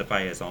 and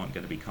surveyors aren't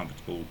going to be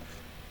comfortable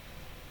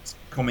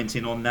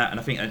commenting on that. And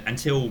I think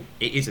until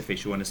it is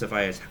official and the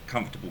surveyor's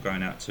comfortable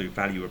going out to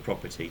value a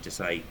property to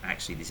say,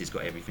 actually, this has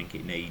got everything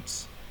it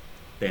needs,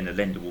 then a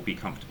lender will be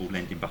comfortable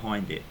lending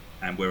behind it,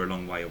 and we're a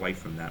long way away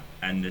from that.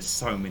 And there's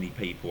so many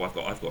people. I've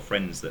got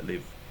friends that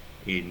live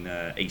in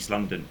East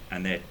London,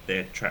 and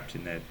they're trapped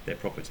in their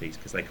properties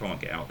because they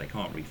can't get out, they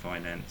can't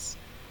refinance.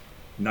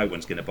 No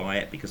one's going to buy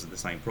it because of the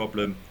same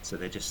problem, so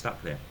they're just stuck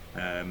there.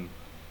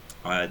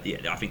 I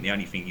think the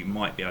only thing you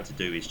might be able to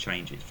do is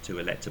change it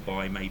to a let to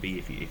buy, maybe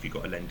if you've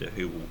got a lender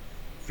who will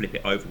flip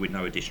it over with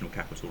no additional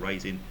capital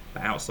raising.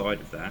 But outside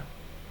of that,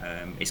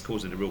 it's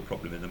causing a real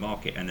problem in the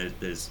market, and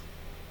there's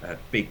a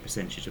big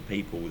percentage of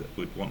people that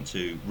would want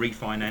to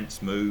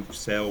refinance, move,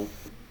 sell,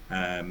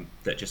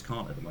 that just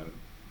can't at the moment.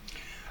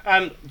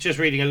 And just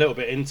reading a little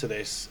bit into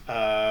this,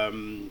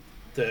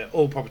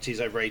 all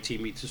properties over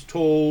 18 metres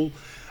tall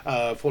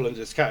fall under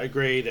this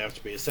category. They have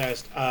to be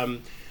assessed.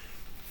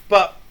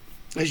 But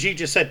as you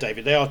just said,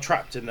 David, they are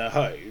trapped in their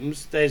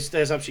homes. There's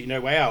absolutely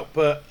no way out.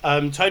 But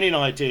Tony and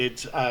I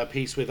did a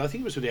piece with, I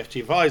think it was with the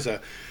FT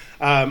Advisor,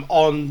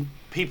 on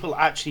people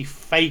actually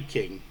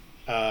faking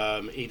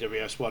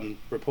EWS1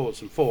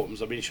 reports and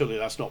forms. I mean, surely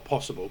that's not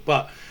possible.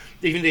 But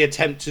even the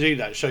attempt to do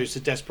that shows the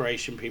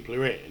desperation people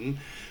are in.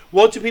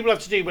 What do people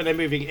have to do when they're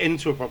moving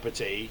into a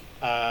property?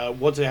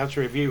 What do they have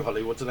to review,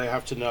 Holly? What do they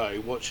have to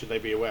know? What should they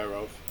be aware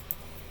of?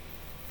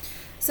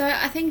 So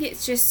I think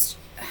it's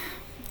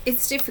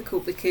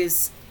difficult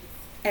because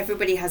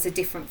everybody has a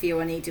different view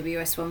on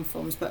EWS1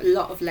 forms, but a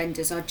lot of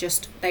lenders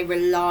they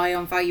rely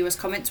on valuers'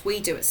 comments. We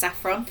do at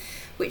Saffron,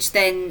 which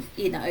then,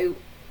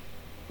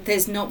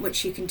 there's not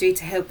much you can do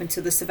to help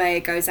until the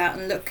surveyor goes out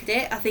and look at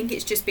it. I think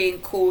it's just being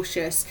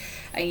cautious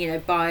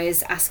and,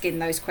 buyers asking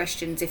those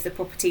questions. If the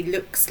property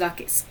looks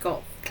like it's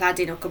got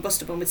cladding or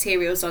combustible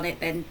materials on it,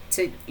 then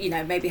to,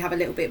 maybe have a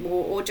little bit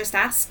more or just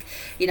ask,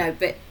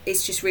 but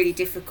it's just really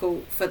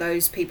difficult for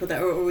those people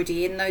that are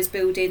already in those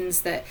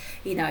buildings that,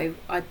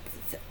 I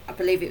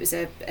believe it was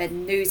a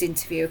news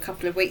interview a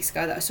couple of weeks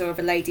ago that I saw of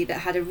a lady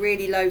that had a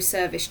really low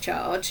service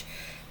charge.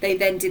 They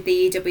then did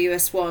the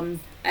EWS1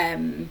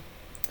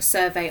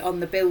 survey on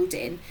the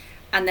building,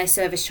 and their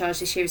service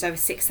charge this year is over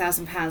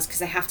 £6,000 because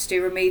they have to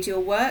do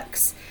remedial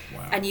works.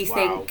 Wow. And you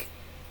think,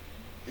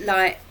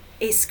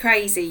 it's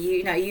crazy.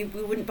 You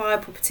wouldn't buy a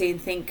property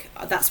and think,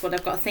 oh, that's what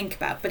I've got to think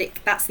about, but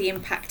that's the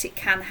impact it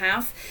can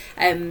have.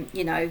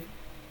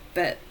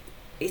 But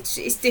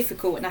it's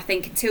difficult, and I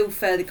think until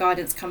further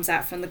guidance comes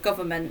out from the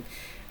government,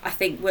 I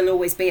think we'll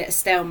always be at a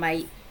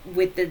stalemate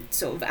with the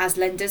sort of as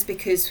lenders,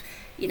 because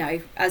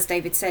as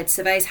David said,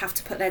 surveyors have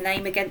to put their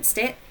name against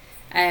it.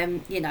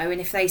 And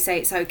if they say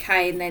it's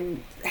okay and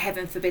then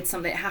heaven forbid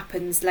something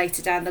happens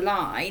later down the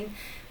line,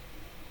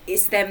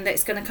 it's them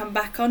that's going to come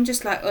back on,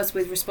 just like us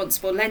with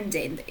responsible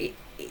lending.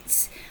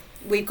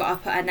 We've got to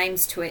put our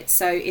names to it.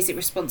 So is it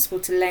responsible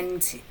to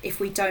lend if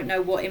we don't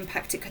know what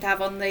impact it could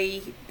have on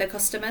the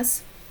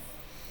customers?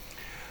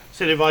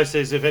 So the advice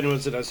is, if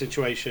anyone's in that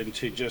situation,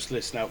 to just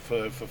listen out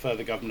for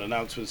further government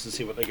announcements and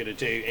see what they're going to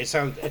do. It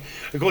sounds,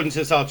 according to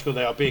this article,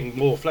 they are being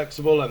more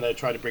flexible and they're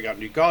trying to bring out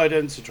new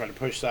guidance and trying to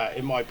push that.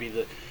 It might be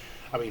that,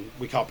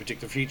 we can't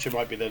predict the future. It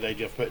might be that they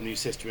just put a new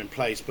system in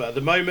place. But at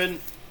the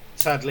moment,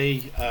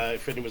 sadly,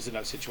 if anyone's in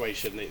that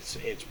situation, it's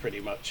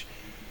pretty much,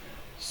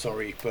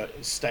 sorry,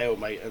 but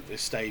stalemate at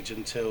this stage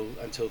until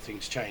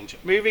things change.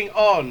 Moving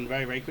on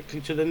very, very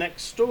quickly to the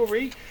next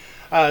story.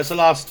 It's the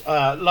last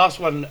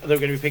one that we're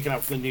going to be picking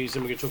up from the news,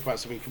 and we're going to talk about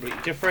something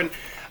completely different.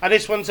 And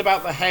this one's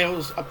about the the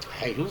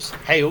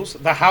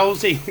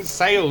housing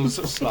sales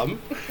slump.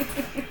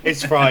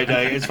 It's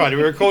Friday.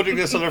 We're recording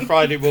this on a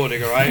Friday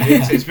morning, all right?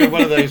 It's been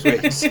one of those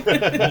weeks.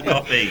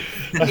 Coffee.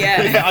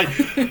 Yeah. I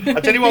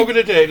tell you what I'm going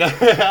to do.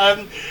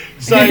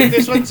 So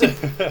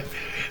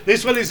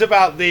this one is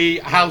about the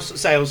house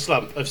sales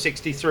slump of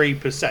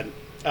 63%.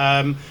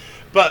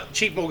 But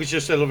cheap mortgages are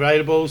still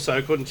available, so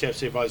according to the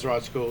FC Advisor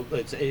article,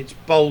 it's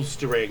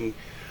bolstering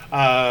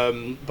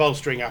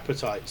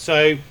appetite.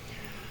 So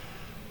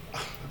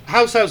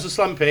house sales are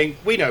slumping.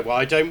 We know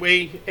why, don't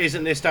we?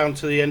 Isn't this down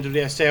to the end of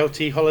the SALT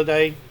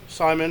holiday,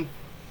 Simon?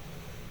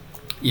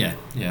 Yeah.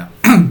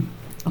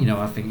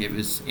 I think it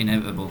was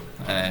inevitable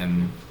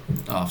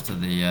after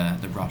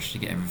the rush to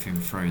get everything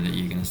through that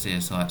you're going to see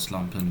a slight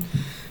slump, and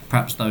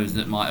perhaps those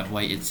that might have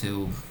waited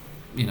till,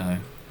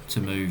 to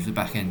move the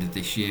back end of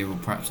this year or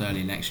perhaps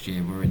early next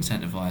year were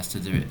incentivised to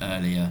do it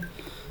earlier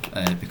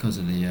because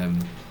of the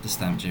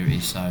stamp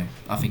duty. So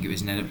I think it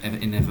was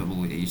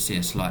inevitable that you'd see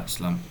a slight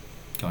slump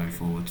going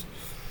forward.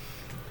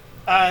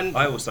 And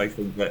I also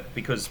think that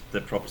because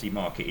the property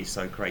market is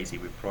so crazy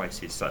with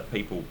prices, that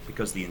people,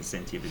 because the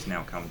incentive has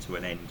now come to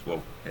an end,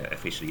 well,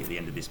 officially at the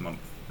end of this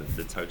month,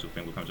 the total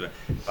thing will come to an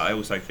end. But I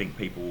also think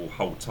people will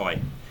hold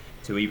tight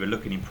to either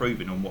look at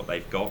improving on what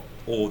they've got,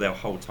 or they'll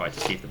hold tight to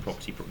see if the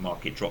property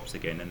market drops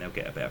again and they'll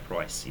get a better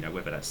price,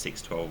 whether that's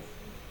 6-12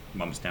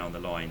 months down the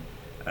line,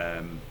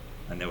 and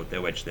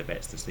they'll edge their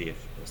bets to see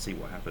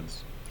what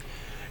happens.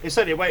 It's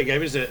certainly a waiting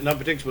game, isn't it? And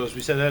unpredictable, as we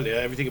said earlier.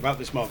 Everything about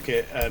this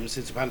market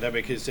since the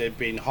pandemic has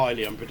been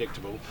highly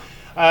unpredictable.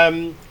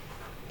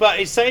 But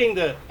it's saying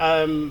that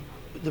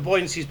the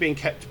buoyancy is being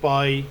kept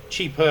by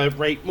cheaper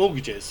rate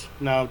mortgages.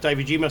 Now,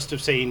 David, you must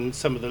have seen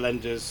some of the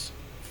lenders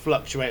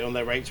fluctuate on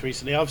their rates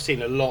recently. I've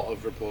seen a lot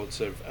of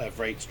reports of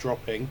rates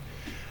dropping.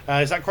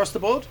 Is that across the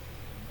board?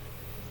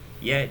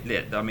 Yeah,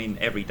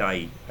 every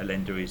day a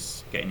lender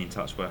is getting in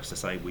touch with us to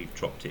say we've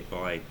dropped it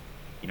by,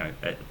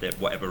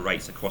 whatever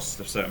rates across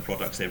the certain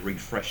products they're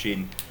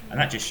refreshing, and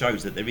that just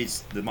shows that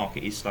the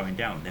market is slowing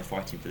down. They're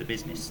fighting for the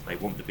business. They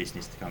want the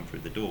business to come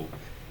through the door.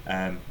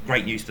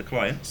 Great news for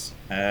clients,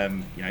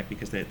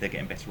 because they're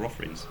getting better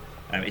offerings.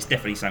 It's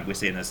definitely something we're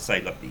seeing. As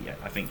I say,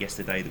 I think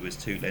yesterday there was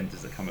 2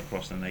 lenders that come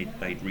across and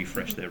they'd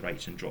refreshed their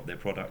rates and dropped their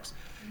products.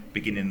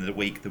 Beginning of the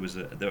week, there was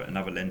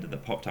another lender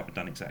that popped up and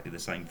done exactly the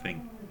same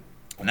thing,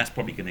 and that's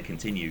probably going to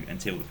continue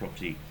until the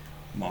property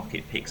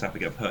market picks up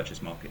again,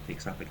 purchase market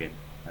picks up again.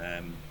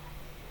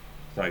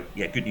 So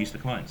yeah, good news for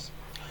clients.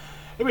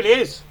 It really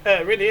is.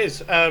 It really is.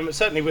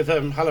 Certainly with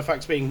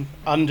Halifax being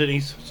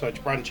underneath, sorry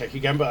to brand check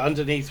again, but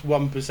underneath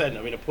 1%. A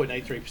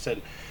 0.83%.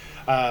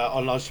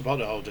 On large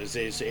deposit holders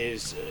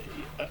is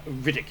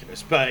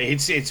ridiculous, but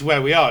it's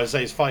where we are. As I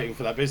say, it's fighting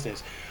for that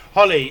business.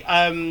 Holly,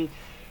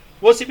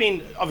 what's it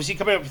mean? Obviously,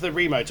 coming up for the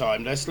Remo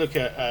time, let's look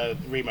at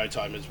Remo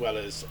time as well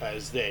as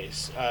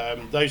this.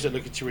 Those that are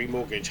looking to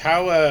remortgage,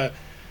 how are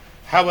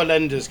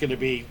lenders going to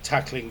be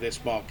tackling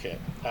this market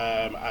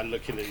and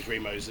looking at these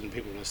Remos and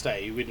people going to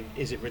stay?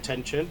 Is it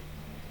retention?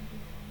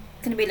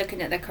 Going to be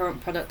looking at their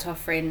current product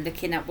offering,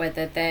 looking at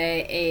whether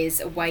there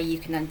is a way you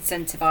can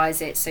incentivise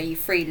it, so you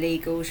free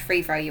legals,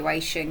 free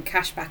valuation,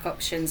 cashback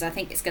options. I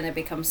think it's going to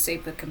become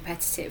super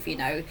competitive,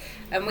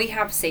 and we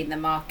have seen the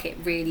market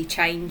really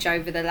change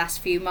over the last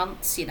few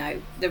months.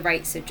 The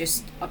rates have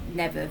just, I've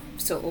never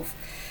sort of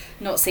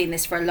not seen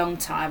this for a long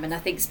time, and I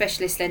think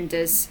specialist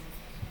lenders,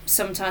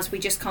 sometimes we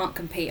just can't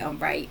compete on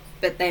rate,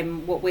 but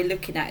then what we're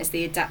looking at is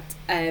the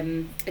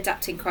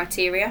adapting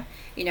criteria.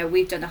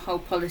 We've done a whole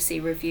policy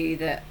review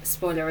that,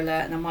 spoiler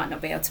alert, and I might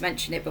not be able to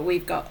mention it, but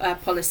we've got a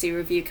policy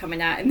review coming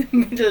out in the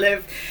middle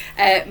of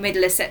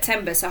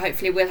September, so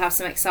hopefully we'll have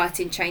some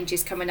exciting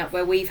changes coming up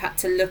where we've had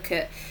to look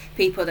at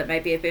people that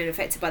maybe have been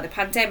affected by the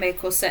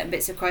pandemic or certain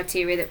bits of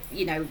criteria that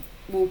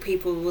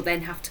people will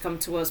then have to come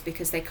to us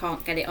because they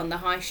can't get it on the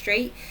high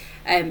street.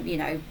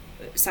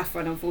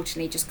 Saffron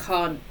unfortunately just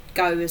can't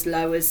go as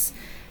low as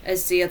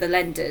the other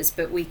lenders,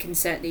 but we can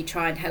certainly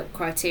try and help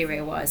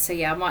criteria wise. So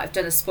yeah, I might have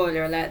done a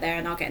spoiler alert there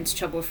and I'll get into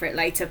trouble for it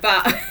later,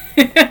 but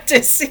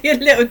just see a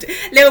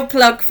little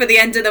plug for the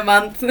end of the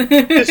month.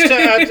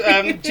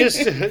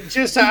 just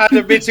to add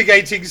a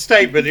mitigating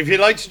statement, if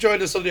you'd like to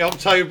join us on the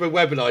October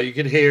webinar, you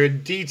can hear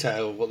in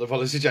detail what the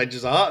policy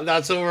changes are.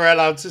 That's all we're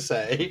allowed to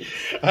say.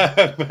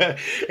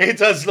 It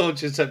does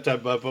launch in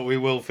September, but we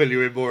will fill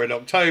you in more in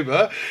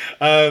October.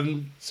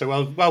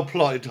 So well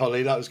plotted,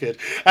 Holly, that was good.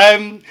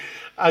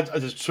 I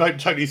just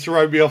totally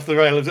throw me off the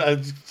rail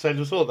and say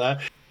the thought there.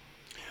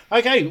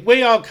 Okay,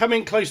 we are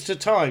coming close to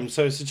time,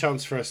 so it's a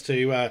chance for us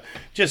to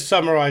just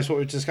summarise what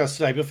we've discussed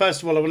today. But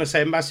first of all, I want to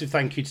say a massive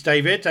thank you to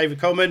David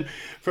Coleman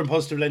from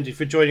Positive Lending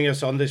for joining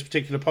us on this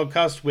particular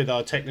podcast with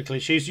our technical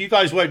issues. You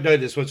guys won't know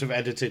this once we've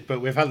edited,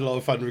 but we've had a lot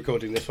of fun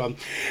recording this one.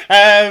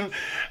 And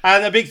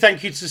a big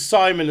thank you to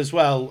Simon as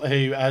well,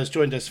 who has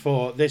joined us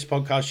for this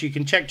podcast. You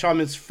can check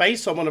Simon's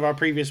face on one of our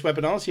previous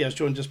webinars. He has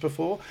joined us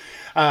before.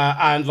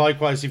 And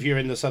likewise, if you're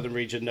in the southern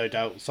region, no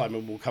doubt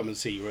Simon will come and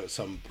see you at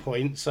some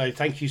point. So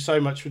thank you so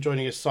much for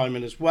joining us,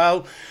 Simon, as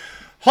well.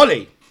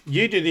 Holly,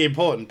 you do the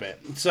important bit.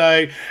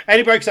 So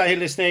any brokers out here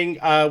listening,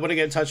 want to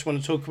get in touch,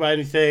 want to talk about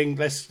anything,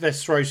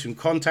 let's throw some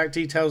contact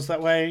details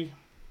that way.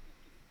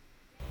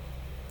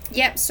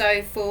 Yep,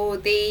 so for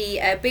the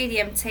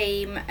BDM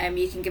team,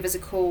 you can give us a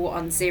call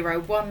on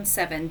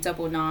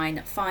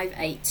 01799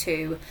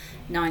 582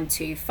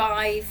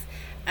 925.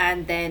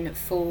 And then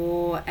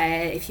for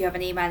if you have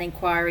an email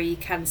inquiry, you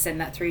can send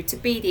that through to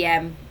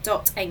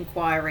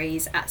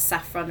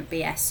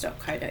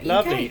bdm.enquiries@saffronbs.co.uk.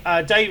 Lovely.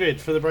 David,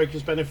 for the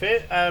broker's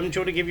benefit, do you want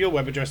to give your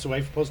web address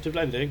away for Positive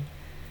Lending?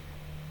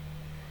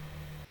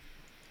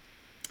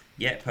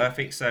 Yeah,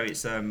 perfect. So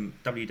it's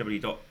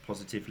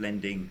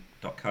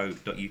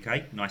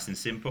www.positivelending.co.uk. Nice and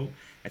simple.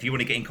 If you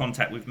want to get in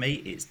contact with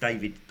me, it's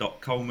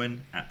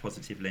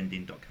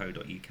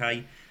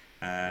david.coleman@positivelending.co.uk.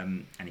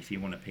 And if you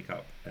want to pick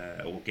up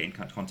or get in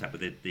contact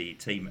with the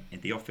team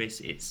in the office,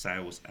 it's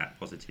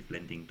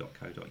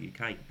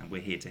sales@positivelending.co.uk, and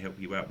we're here to help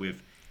you out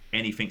with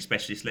anything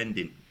specialist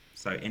lending.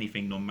 So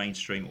anything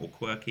non-mainstream or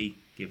quirky,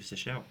 give us a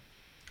shout.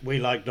 We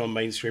like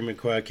non-mainstream and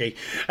quirky.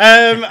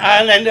 And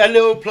then a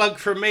little plug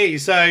from me.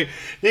 So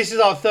this is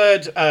our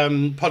third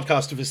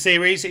podcast of a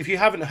series. If you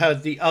haven't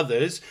heard the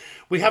others,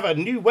 we have a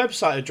new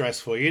website address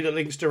for you that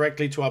links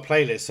directly to our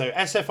playlist. So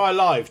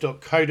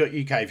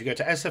sfilive.co.uk. If you go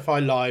to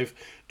sfilive.co.uk,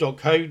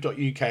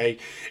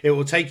 it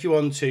will take you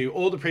on to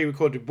all the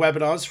pre-recorded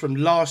webinars from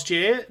last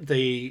year,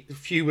 the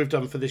few we've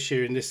done for this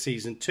year in this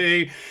season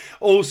 2.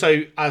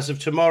 Also, as of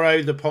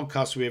tomorrow, the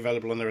podcast will be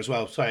available on there as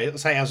well. So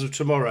say as of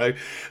tomorrow,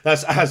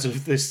 that's as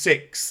of the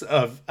 6th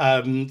of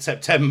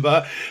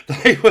September.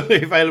 They will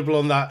be available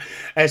on that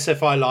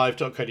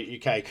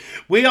sfilive.co.uk.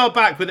 We are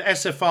back with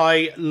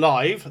SFI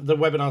Live, the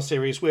webinar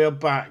series. We are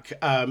back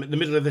in the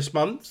middle of this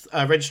month.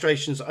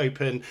 Registrations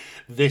open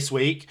this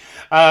week.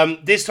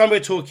 This time we're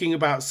talking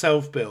about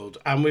self-build,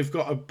 and we've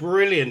got a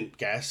brilliant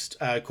guest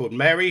called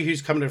Mary,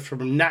 who's coming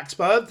from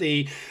NAXBA,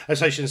 the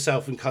Association of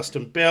Self and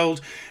Custom Build,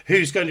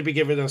 who's going to be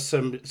giving us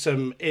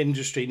some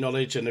industry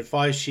knowledge and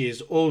advice. She is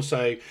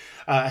also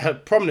a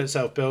prominent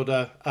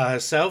self-builder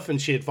herself,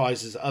 and she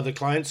advises other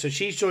clients. So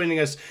she's joining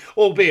us,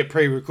 albeit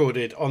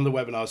pre-recorded, on the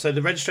webinar. So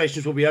the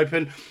registrations will be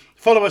open.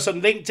 Follow us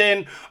on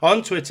LinkedIn,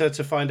 on Twitter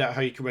to find out how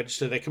you can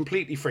register. They're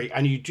completely free,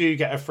 and you do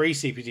get a free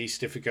CPD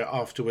certificate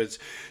afterwards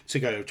to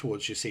go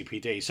towards your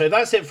CPD. So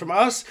that's it from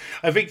us.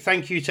 A big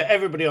thank you to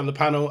everybody on the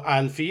panel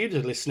and for you to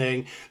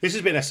listening. This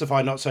has been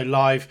SFI Not So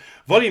Live,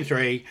 Volume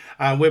 3,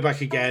 and we're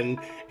back again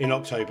in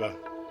October.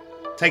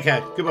 Take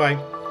care.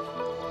 Goodbye.